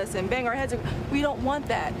arrest us and bang our heads. We don't want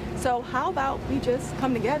that. So how about we just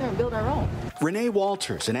come together and build our own? Renee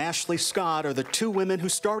Walters and Ashley Scott are the two women who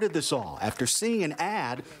started this all after seeing an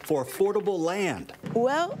ad for affordable land.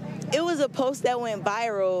 Well, it was a post that went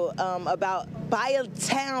viral about buy a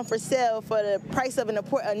town for sale for the price of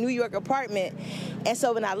a New York apartment. And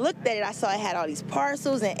so when I looked at it, I saw it had all these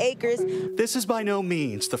parcels and acres. This is by no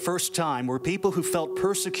means the first time where people who felt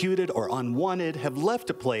persecuted or unwanted have left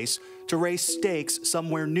a place to raise stakes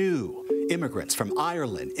somewhere new. Immigrants from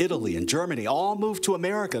Ireland, Italy, and Germany all moved to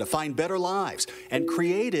America to find better lives and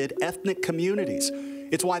created ethnic communities.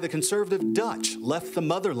 It's why the conservative Dutch left the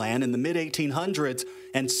motherland in the mid-1800s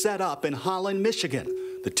and set up in Holland, Michigan.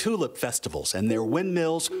 The tulip festivals and their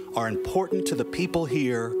windmills are important to the people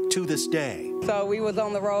here to this day. So we was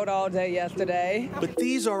on the road all day yesterday. But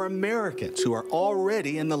these are Americans who are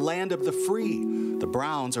already in the land of the free. The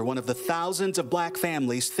Browns are one of the thousands of black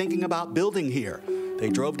families thinking about building here. They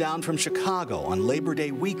drove down from Chicago on Labor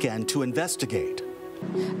Day weekend to investigate.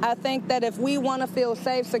 I think that if we want to feel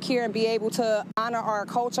safe, secure, and be able to honor our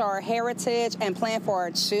culture, our heritage, and plan for our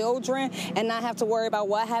children and not have to worry about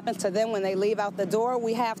what happens to them when they leave out the door,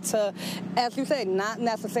 we have to, as you said, not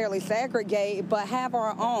necessarily segregate, but have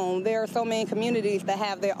our own. There are so many communities that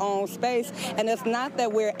have their own space, and it's not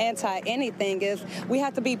that we're anti-anything. It's we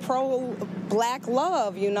have to be pro-black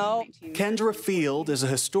love, you know. Kendra Field is a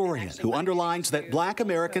historian who underlines that black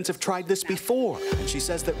Americans have tried this before, and she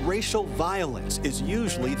says that racial violence is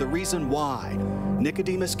usually the reason why.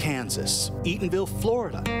 Nicodemus, Kansas, Eatonville,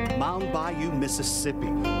 Florida, Mound Bayou, Mississippi.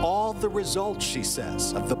 All the results, she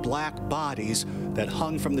says, of the black bodies that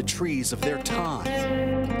hung from the trees of their time.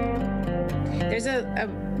 There's a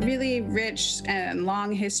really rich and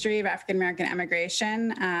long history of African-American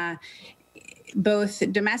immigration, both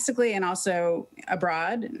domestically and also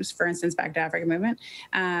abroad, for instance, Back to Africa movement,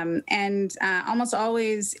 and almost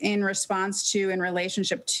always in response to, in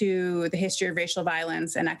relationship to the history of racial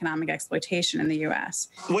violence and economic exploitation in the U.S.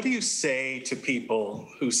 What do you say to people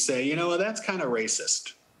who say, you know, that's kind of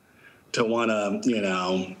racist to want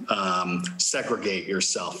to, segregate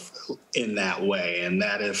yourself in that way, and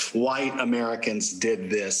that if white Americans did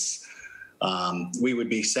this, we would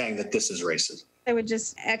be saying that this is racism? I would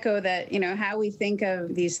just echo that, how we think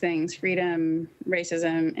of these things, freedom,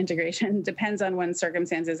 racism, integration, depends on one's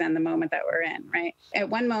circumstances and the moment that we're in, right? At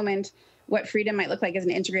one moment, what freedom might look like is an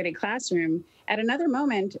integrated classroom. At another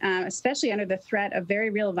moment, especially under the threat of very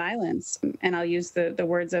real violence, and I'll use the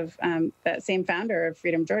words of that same founder of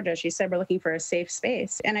Freedom Georgia, she said, we're looking for a safe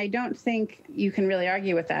space. And I don't think you can really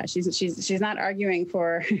argue with that. She's not arguing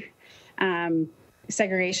for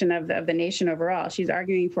segregation of the nation overall. She's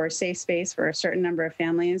arguing for a safe space for a certain number of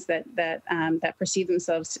families that perceive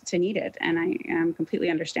themselves to need it, and I completely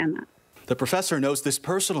understand that. The professor knows this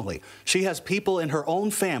personally. She has people in her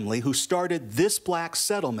own family who started this black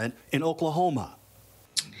settlement in Oklahoma.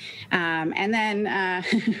 And then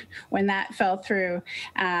when that fell through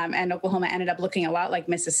and Oklahoma ended up looking a lot like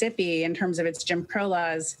Mississippi in terms of its Jim Crow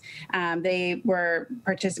laws, they were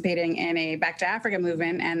participating in a Back to Africa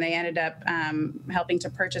movement, and they ended up helping to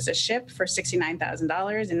purchase a ship for $69,000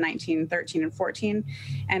 in 1913 and 14,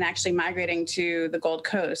 and actually migrating to the Gold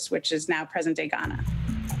Coast, which is now present-day Ghana.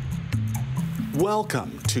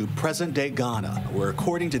 Welcome to present-day Ghana, where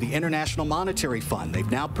according to the International Monetary Fund, they've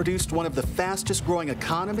now produced one of the fastest-growing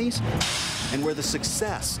economies and where the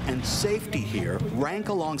success and safety here rank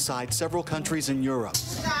alongside several countries in Europe.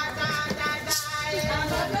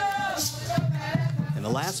 In the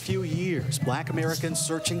last few years, black Americans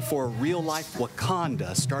searching for a real-life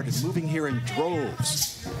Wakanda started moving here in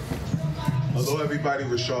droves. Hello, everybody.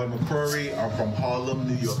 Rashad McCrory. I'm from Harlem,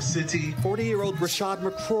 New York City. 40-year-old Rashad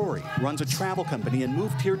McCrory runs a travel company and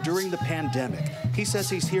moved here during the pandemic. He says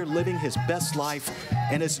he's here living his best life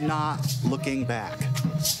and is not looking back.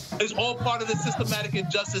 It's all part of the systematic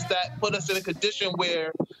injustice that put us in a condition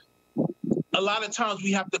where a lot of times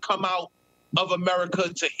we have to come out of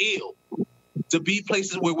America to heal. to be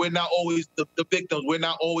places where we're not always the victims. We're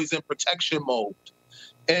not always in protection mode.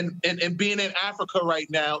 And being in Africa right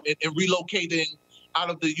now and relocating out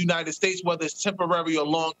of the United States, whether it's temporary or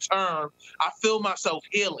long term, I feel myself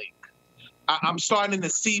healing. I'm starting to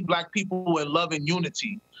see Black people in love and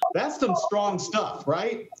unity. That's some strong stuff,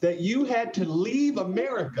 right? That you had to leave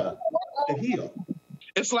America to heal.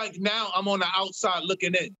 It's like now I'm on the outside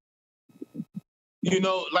looking in. You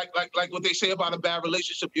know, like what they say about a bad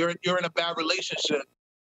relationship. You're in a bad relationship,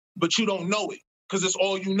 but you don't know it because it's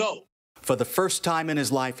all you know. For the first time in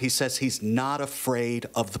his life, he says he's not afraid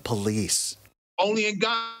of the police. Only in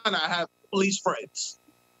Ghana I have police friends.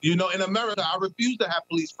 You know, in America, I refuse to have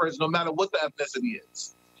police friends no matter what the ethnicity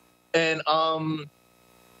is. And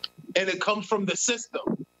it comes from the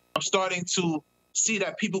system. I'm starting to see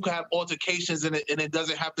that people can have altercations and it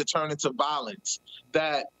doesn't have to turn into violence.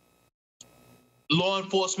 That law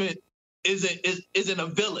enforcement isn't a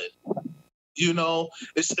villain. You know,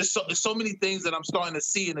 it's so many things that I'm starting to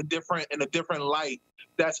see in a different light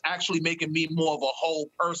that's actually making me more of a whole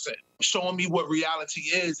person, showing me what reality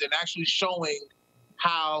is and actually showing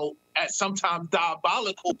how at sometimes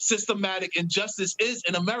diabolical systematic injustice is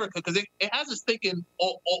in America, because it has us thinking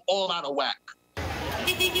all out of whack.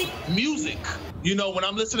 Music, you know, when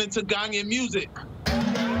I'm listening to Ghanaian music,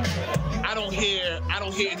 I don't hear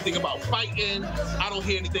anything about fighting. I don't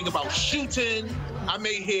hear anything about shooting. I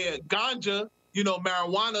may hear ganja, you know,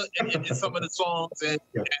 marijuana in some of the songs and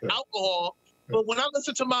alcohol. But when I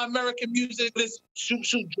listen to my American music, this shoot,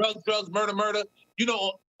 drugs, murder, you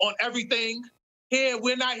know, on everything. Here,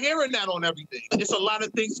 we're not hearing that on everything. It's a lot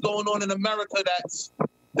of things going on in America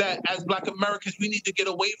that as Black Americans, we need to get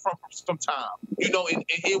away from sometime, you know, and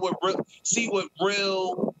hear see what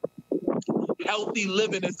real healthy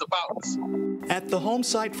living is about. At the home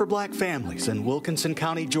site for Black families in Wilkinson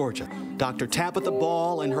County, Georgia, Dr. Tabitha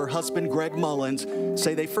Ball and her husband, Greg Mullins,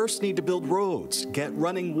 say they first need to build roads, get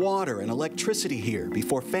running water and electricity here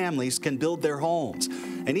before families can build their homes.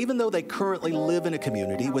 And even though they currently live in a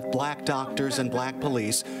community with Black doctors and Black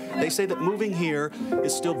police, they say that moving here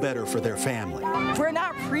is still better for their family. We're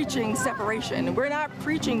not preaching separation. We're not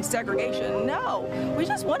preaching segregation. No, we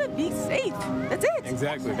just want to be safe. That's it.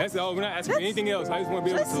 Exactly. That's all. We're not asking for anything else. I just want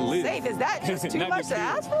to be able to live. Safe. Is that just too much to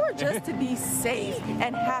ask for? Just to be safe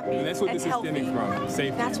and happy and that's what this healthy. Is stemming from.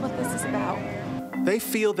 Safety. That's what this is about. They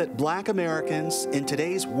feel that Black Americans in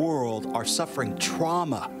today's world are suffering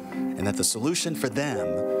trauma and that the solution for them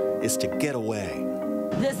is to get away.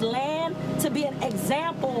 This land to be an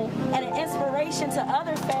example and an inspiration to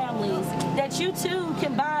other families that you too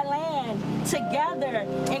can buy land together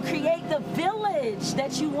and create the village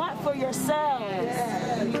that you want for yourselves.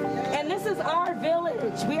 And this is our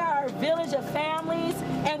village. We are a village of families,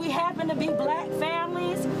 and we happen to be Black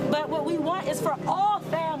families, but what we want is for all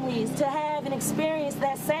families to have and experience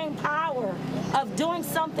that same power of doing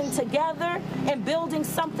something together and building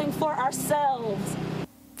something for ourselves.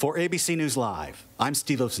 For ABC News Live, I'm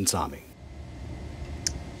Steve Osinsami.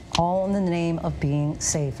 All in the name of being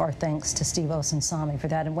safe. Our thanks to Steve Osinsami for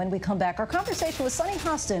that. And when we come back, our conversation with Sunny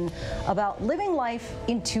Hostin about living life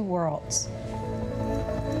in two worlds.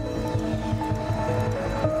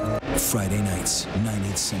 Friday nights,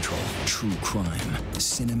 9/8 Central. True crime,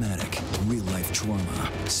 cinematic, real-life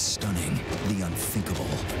drama, stunning, the unthinkable.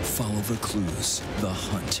 Follow the clues. The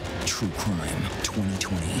Hunt. True Crime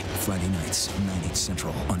 2020. Friday nights, 9/8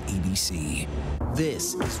 Central on ABC.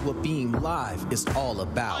 This is what being live is all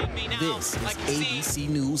about. This is ABC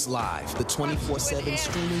News Live, the 24/7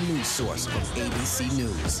 streaming news source from ABC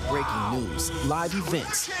News. Breaking news, live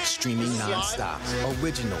events, streaming nonstop.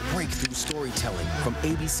 Original breakthrough storytelling from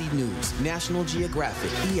ABC News, National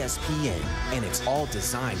Geographic, ESPN, and it's all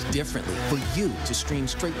designed differently for you to stream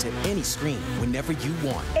straight to any screen whenever you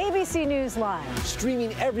want. ABC News Live.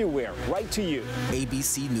 Streaming everywhere, right to you.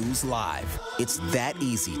 ABC News Live. It's that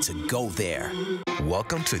easy to go there.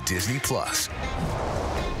 Welcome to Disney Plus.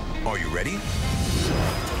 Are you ready?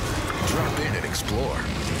 Drop in and explore.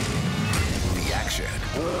 The action,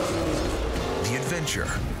 the adventure,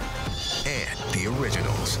 and the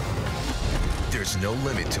originals. There's no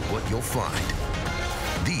limit to what you'll find.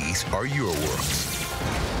 These are your worlds.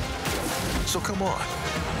 So come on,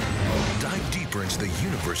 dive deeper into the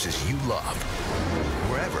universes you love.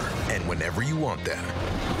 Wherever and whenever you want them,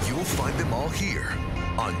 you'll find them all here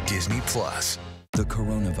on Disney Plus. The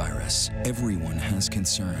coronavirus. Everyone has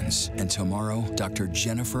concerns. And tomorrow, Dr.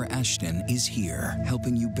 Jennifer Ashton is here,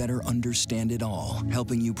 helping you better understand it all,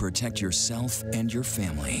 helping you protect yourself and your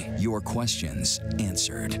family. Your questions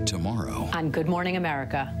answered tomorrow on Good Morning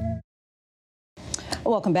America.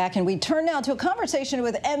 Welcome back, and we turn now to a conversation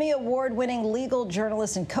with Emmy Award-winning legal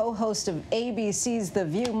journalist and co-host of ABC's The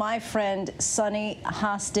View, my friend Sunny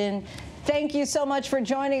Hostin. Thank you so much for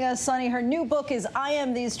joining us, Sunny. Her new book is I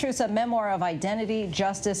Am These Truths, a memoir of identity,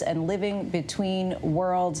 justice, and living between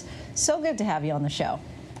worlds. So good to have you on the show.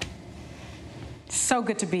 So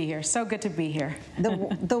good to be here. So good to be here.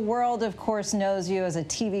 The world, of course, knows you as a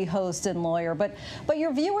TV host and lawyer, but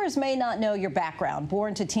your viewers may not know your background.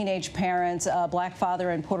 Born to teenage parents, a black father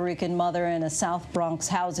and Puerto Rican mother, and a South Bronx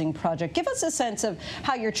housing project. Give us a sense of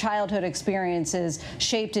how your childhood experiences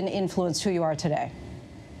shaped and influenced who you are today.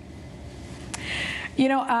 You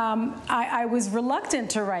know, I was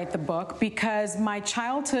reluctant to write the book because my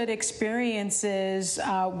childhood experiences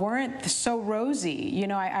weren't so rosy. You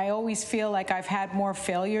know, I always feel like I've had more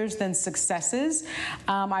failures than successes.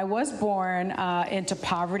 I was born into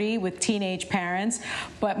poverty with teenage parents,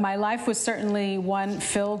 but my life was certainly one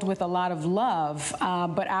filled with a lot of love.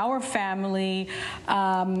 But our family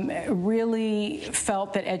really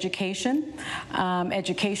felt that education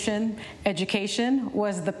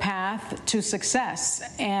was the path to success.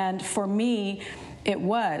 And for me, it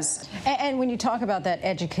was. And when you talk about that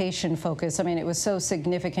education focus, I mean, it was so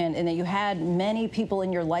significant in that you had many people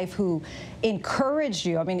in your life who encouraged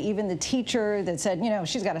you. I mean, even the teacher that said, you know,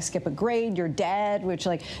 she's got to skip a grade, your dad, which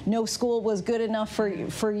like no school was good enough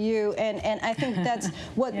for you. And I think that's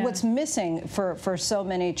what's missing for so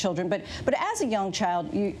many children. But as a young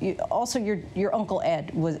child, you also your Uncle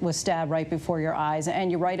Ed was stabbed right before your eyes,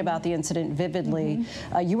 and you write about the incident vividly.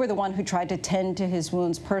 You were the one who tried to tend to his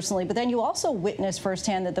wounds personally, but then you also witnessed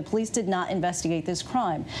firsthand that the police did not investigate this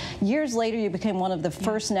crime. Years later, you became one of the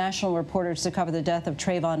first national reporters to cover the death of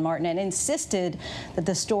Trayvon Martin and insisted that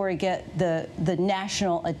the story get the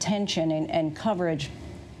national attention and coverage.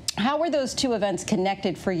 How were those two events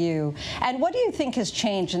connected for you? And what do you think has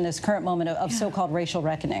changed in this current moment of so-called racial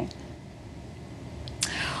reckoning?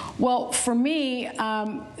 Well, for me,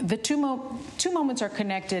 the two moments are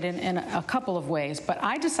connected in a couple of ways, but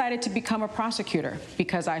I decided to become a prosecutor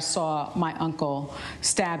because I saw my uncle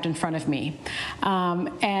stabbed in front of me.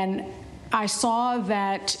 And I saw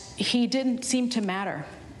that he didn't seem to matter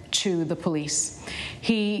to the police.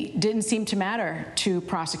 He didn't seem to matter to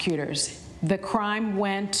prosecutors. The crime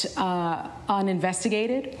went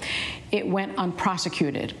uninvestigated. It went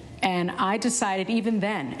unprosecuted. And I decided even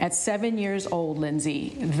then, at 7 years old,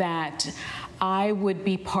 Lindsay, that I would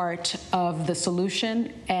be part of the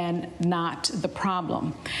solution and not the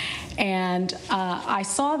problem. And I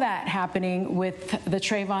saw that happening with the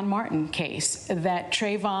Trayvon Martin case, that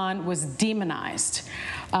Trayvon was demonized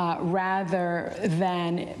rather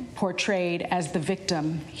than portrayed as the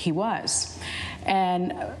victim he was.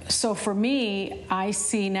 And so for me, I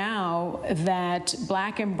see now that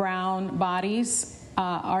black and brown bodies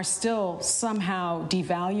are still somehow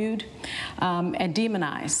devalued and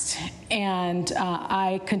demonized. And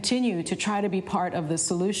I continue to try to be part of the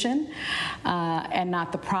solution and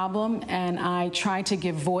not the problem. And I try to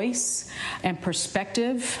give voice and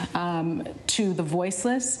perspective to the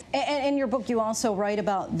voiceless. And in your book, you also write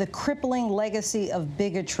about the crippling legacy of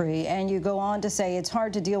bigotry. And you go on to say it's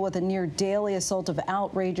hard to deal with a near daily assault of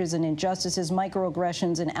outrages and injustices,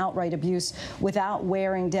 microaggressions, and outright abuse without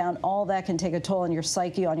wearing down. All that can take a toll on your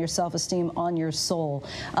psyche, on your self-esteem, on your soul.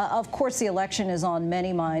 Of course, the election is on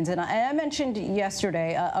many minds. And I mentioned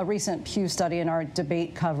yesterday a recent Pew study in our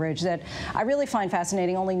debate coverage that I really find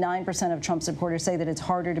fascinating. Only 9% of Trump supporters say that it's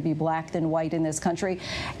harder to be black than white in this country.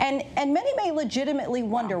 And many may legitimately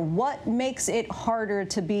wonder what makes it harder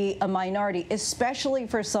to be a minority, especially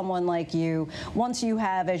for someone like you, once you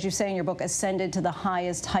have, as you say in your book, ascended to the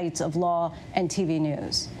highest heights of law and TV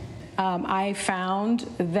news. I found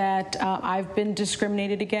that I've been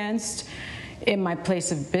discriminated against in my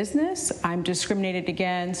place of business. I'm discriminated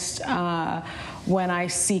against when I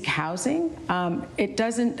seek housing. I'm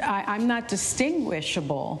not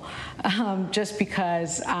distinguishable just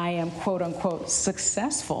because I am quote unquote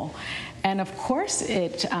successful. And of course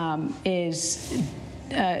it you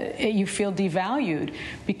feel devalued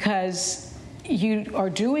because you are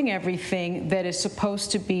doing everything that is supposed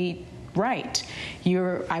to be right.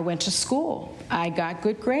 I went to school. I got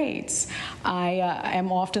good grades. I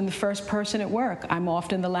am often the first person at work. I'm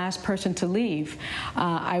often the last person to leave.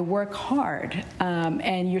 I work hard,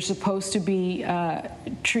 and you're supposed to be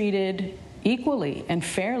treated equally and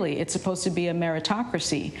fairly. It's supposed to be a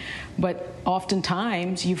meritocracy. But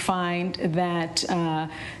oftentimes you find that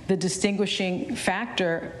the distinguishing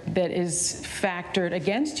factor that is factored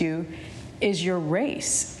against you is your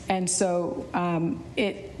race. And so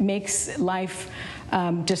it makes life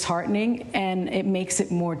disheartening, and it makes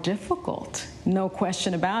it more difficult. No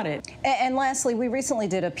question about it. And lastly, we recently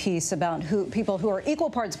did a piece about people who are equal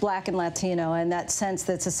parts Black and Latino, and that sense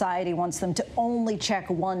that society wants them to only check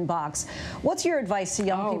one box. What's your advice to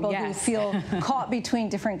young people who feel caught between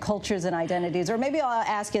different cultures and identities? Or maybe I'll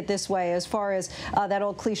ask it this way, as far as that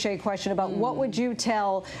old cliche question about what would you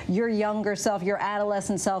tell your younger self, your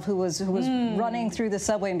adolescent self, who was running through the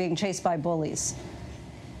subway and being chased by bullies?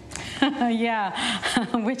 Yeah,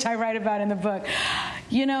 which I write about in the book.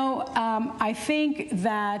 You know, I think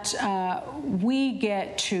that we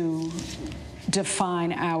get to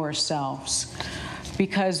define ourselves,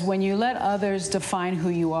 because when you let others define who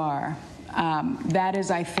you are, that is,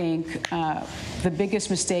 I think, the biggest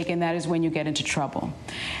mistake, and that is when you get into trouble.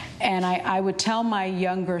 And I would tell my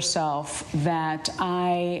younger self that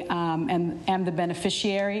I am the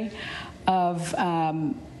beneficiary of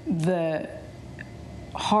the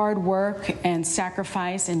hard work and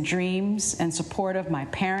sacrifice and dreams and support of my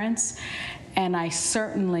parents. And I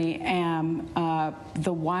certainly am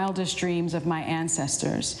the wildest dreams of my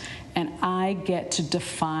ancestors. And I get to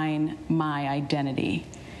define my identity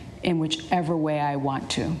in whichever way I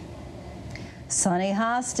want to. Sunny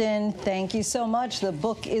Hostin, thank you so much. The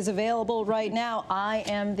book is available right now. I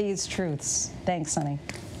Am These Truths. Thanks, Sunny.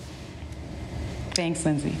 Thanks,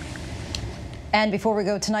 Lindsay. And before we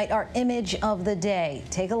go tonight, our image of the day.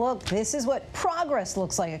 Take a look. This is what progress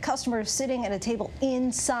looks like. A customer sitting at a table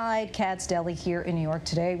inside Katz Deli here in New York.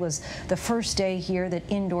 Today was the first day here that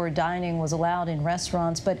indoor dining was allowed in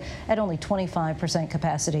restaurants, but at only 25%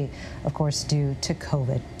 capacity, of course, due to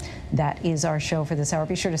COVID. That is our show for this hour.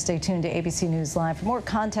 Be sure to stay tuned to ABC News Live for more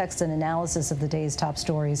context and analysis of the day's top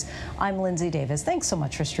stories. I'm Lindsay Davis. Thanks so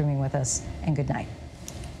much for streaming with us, and good night.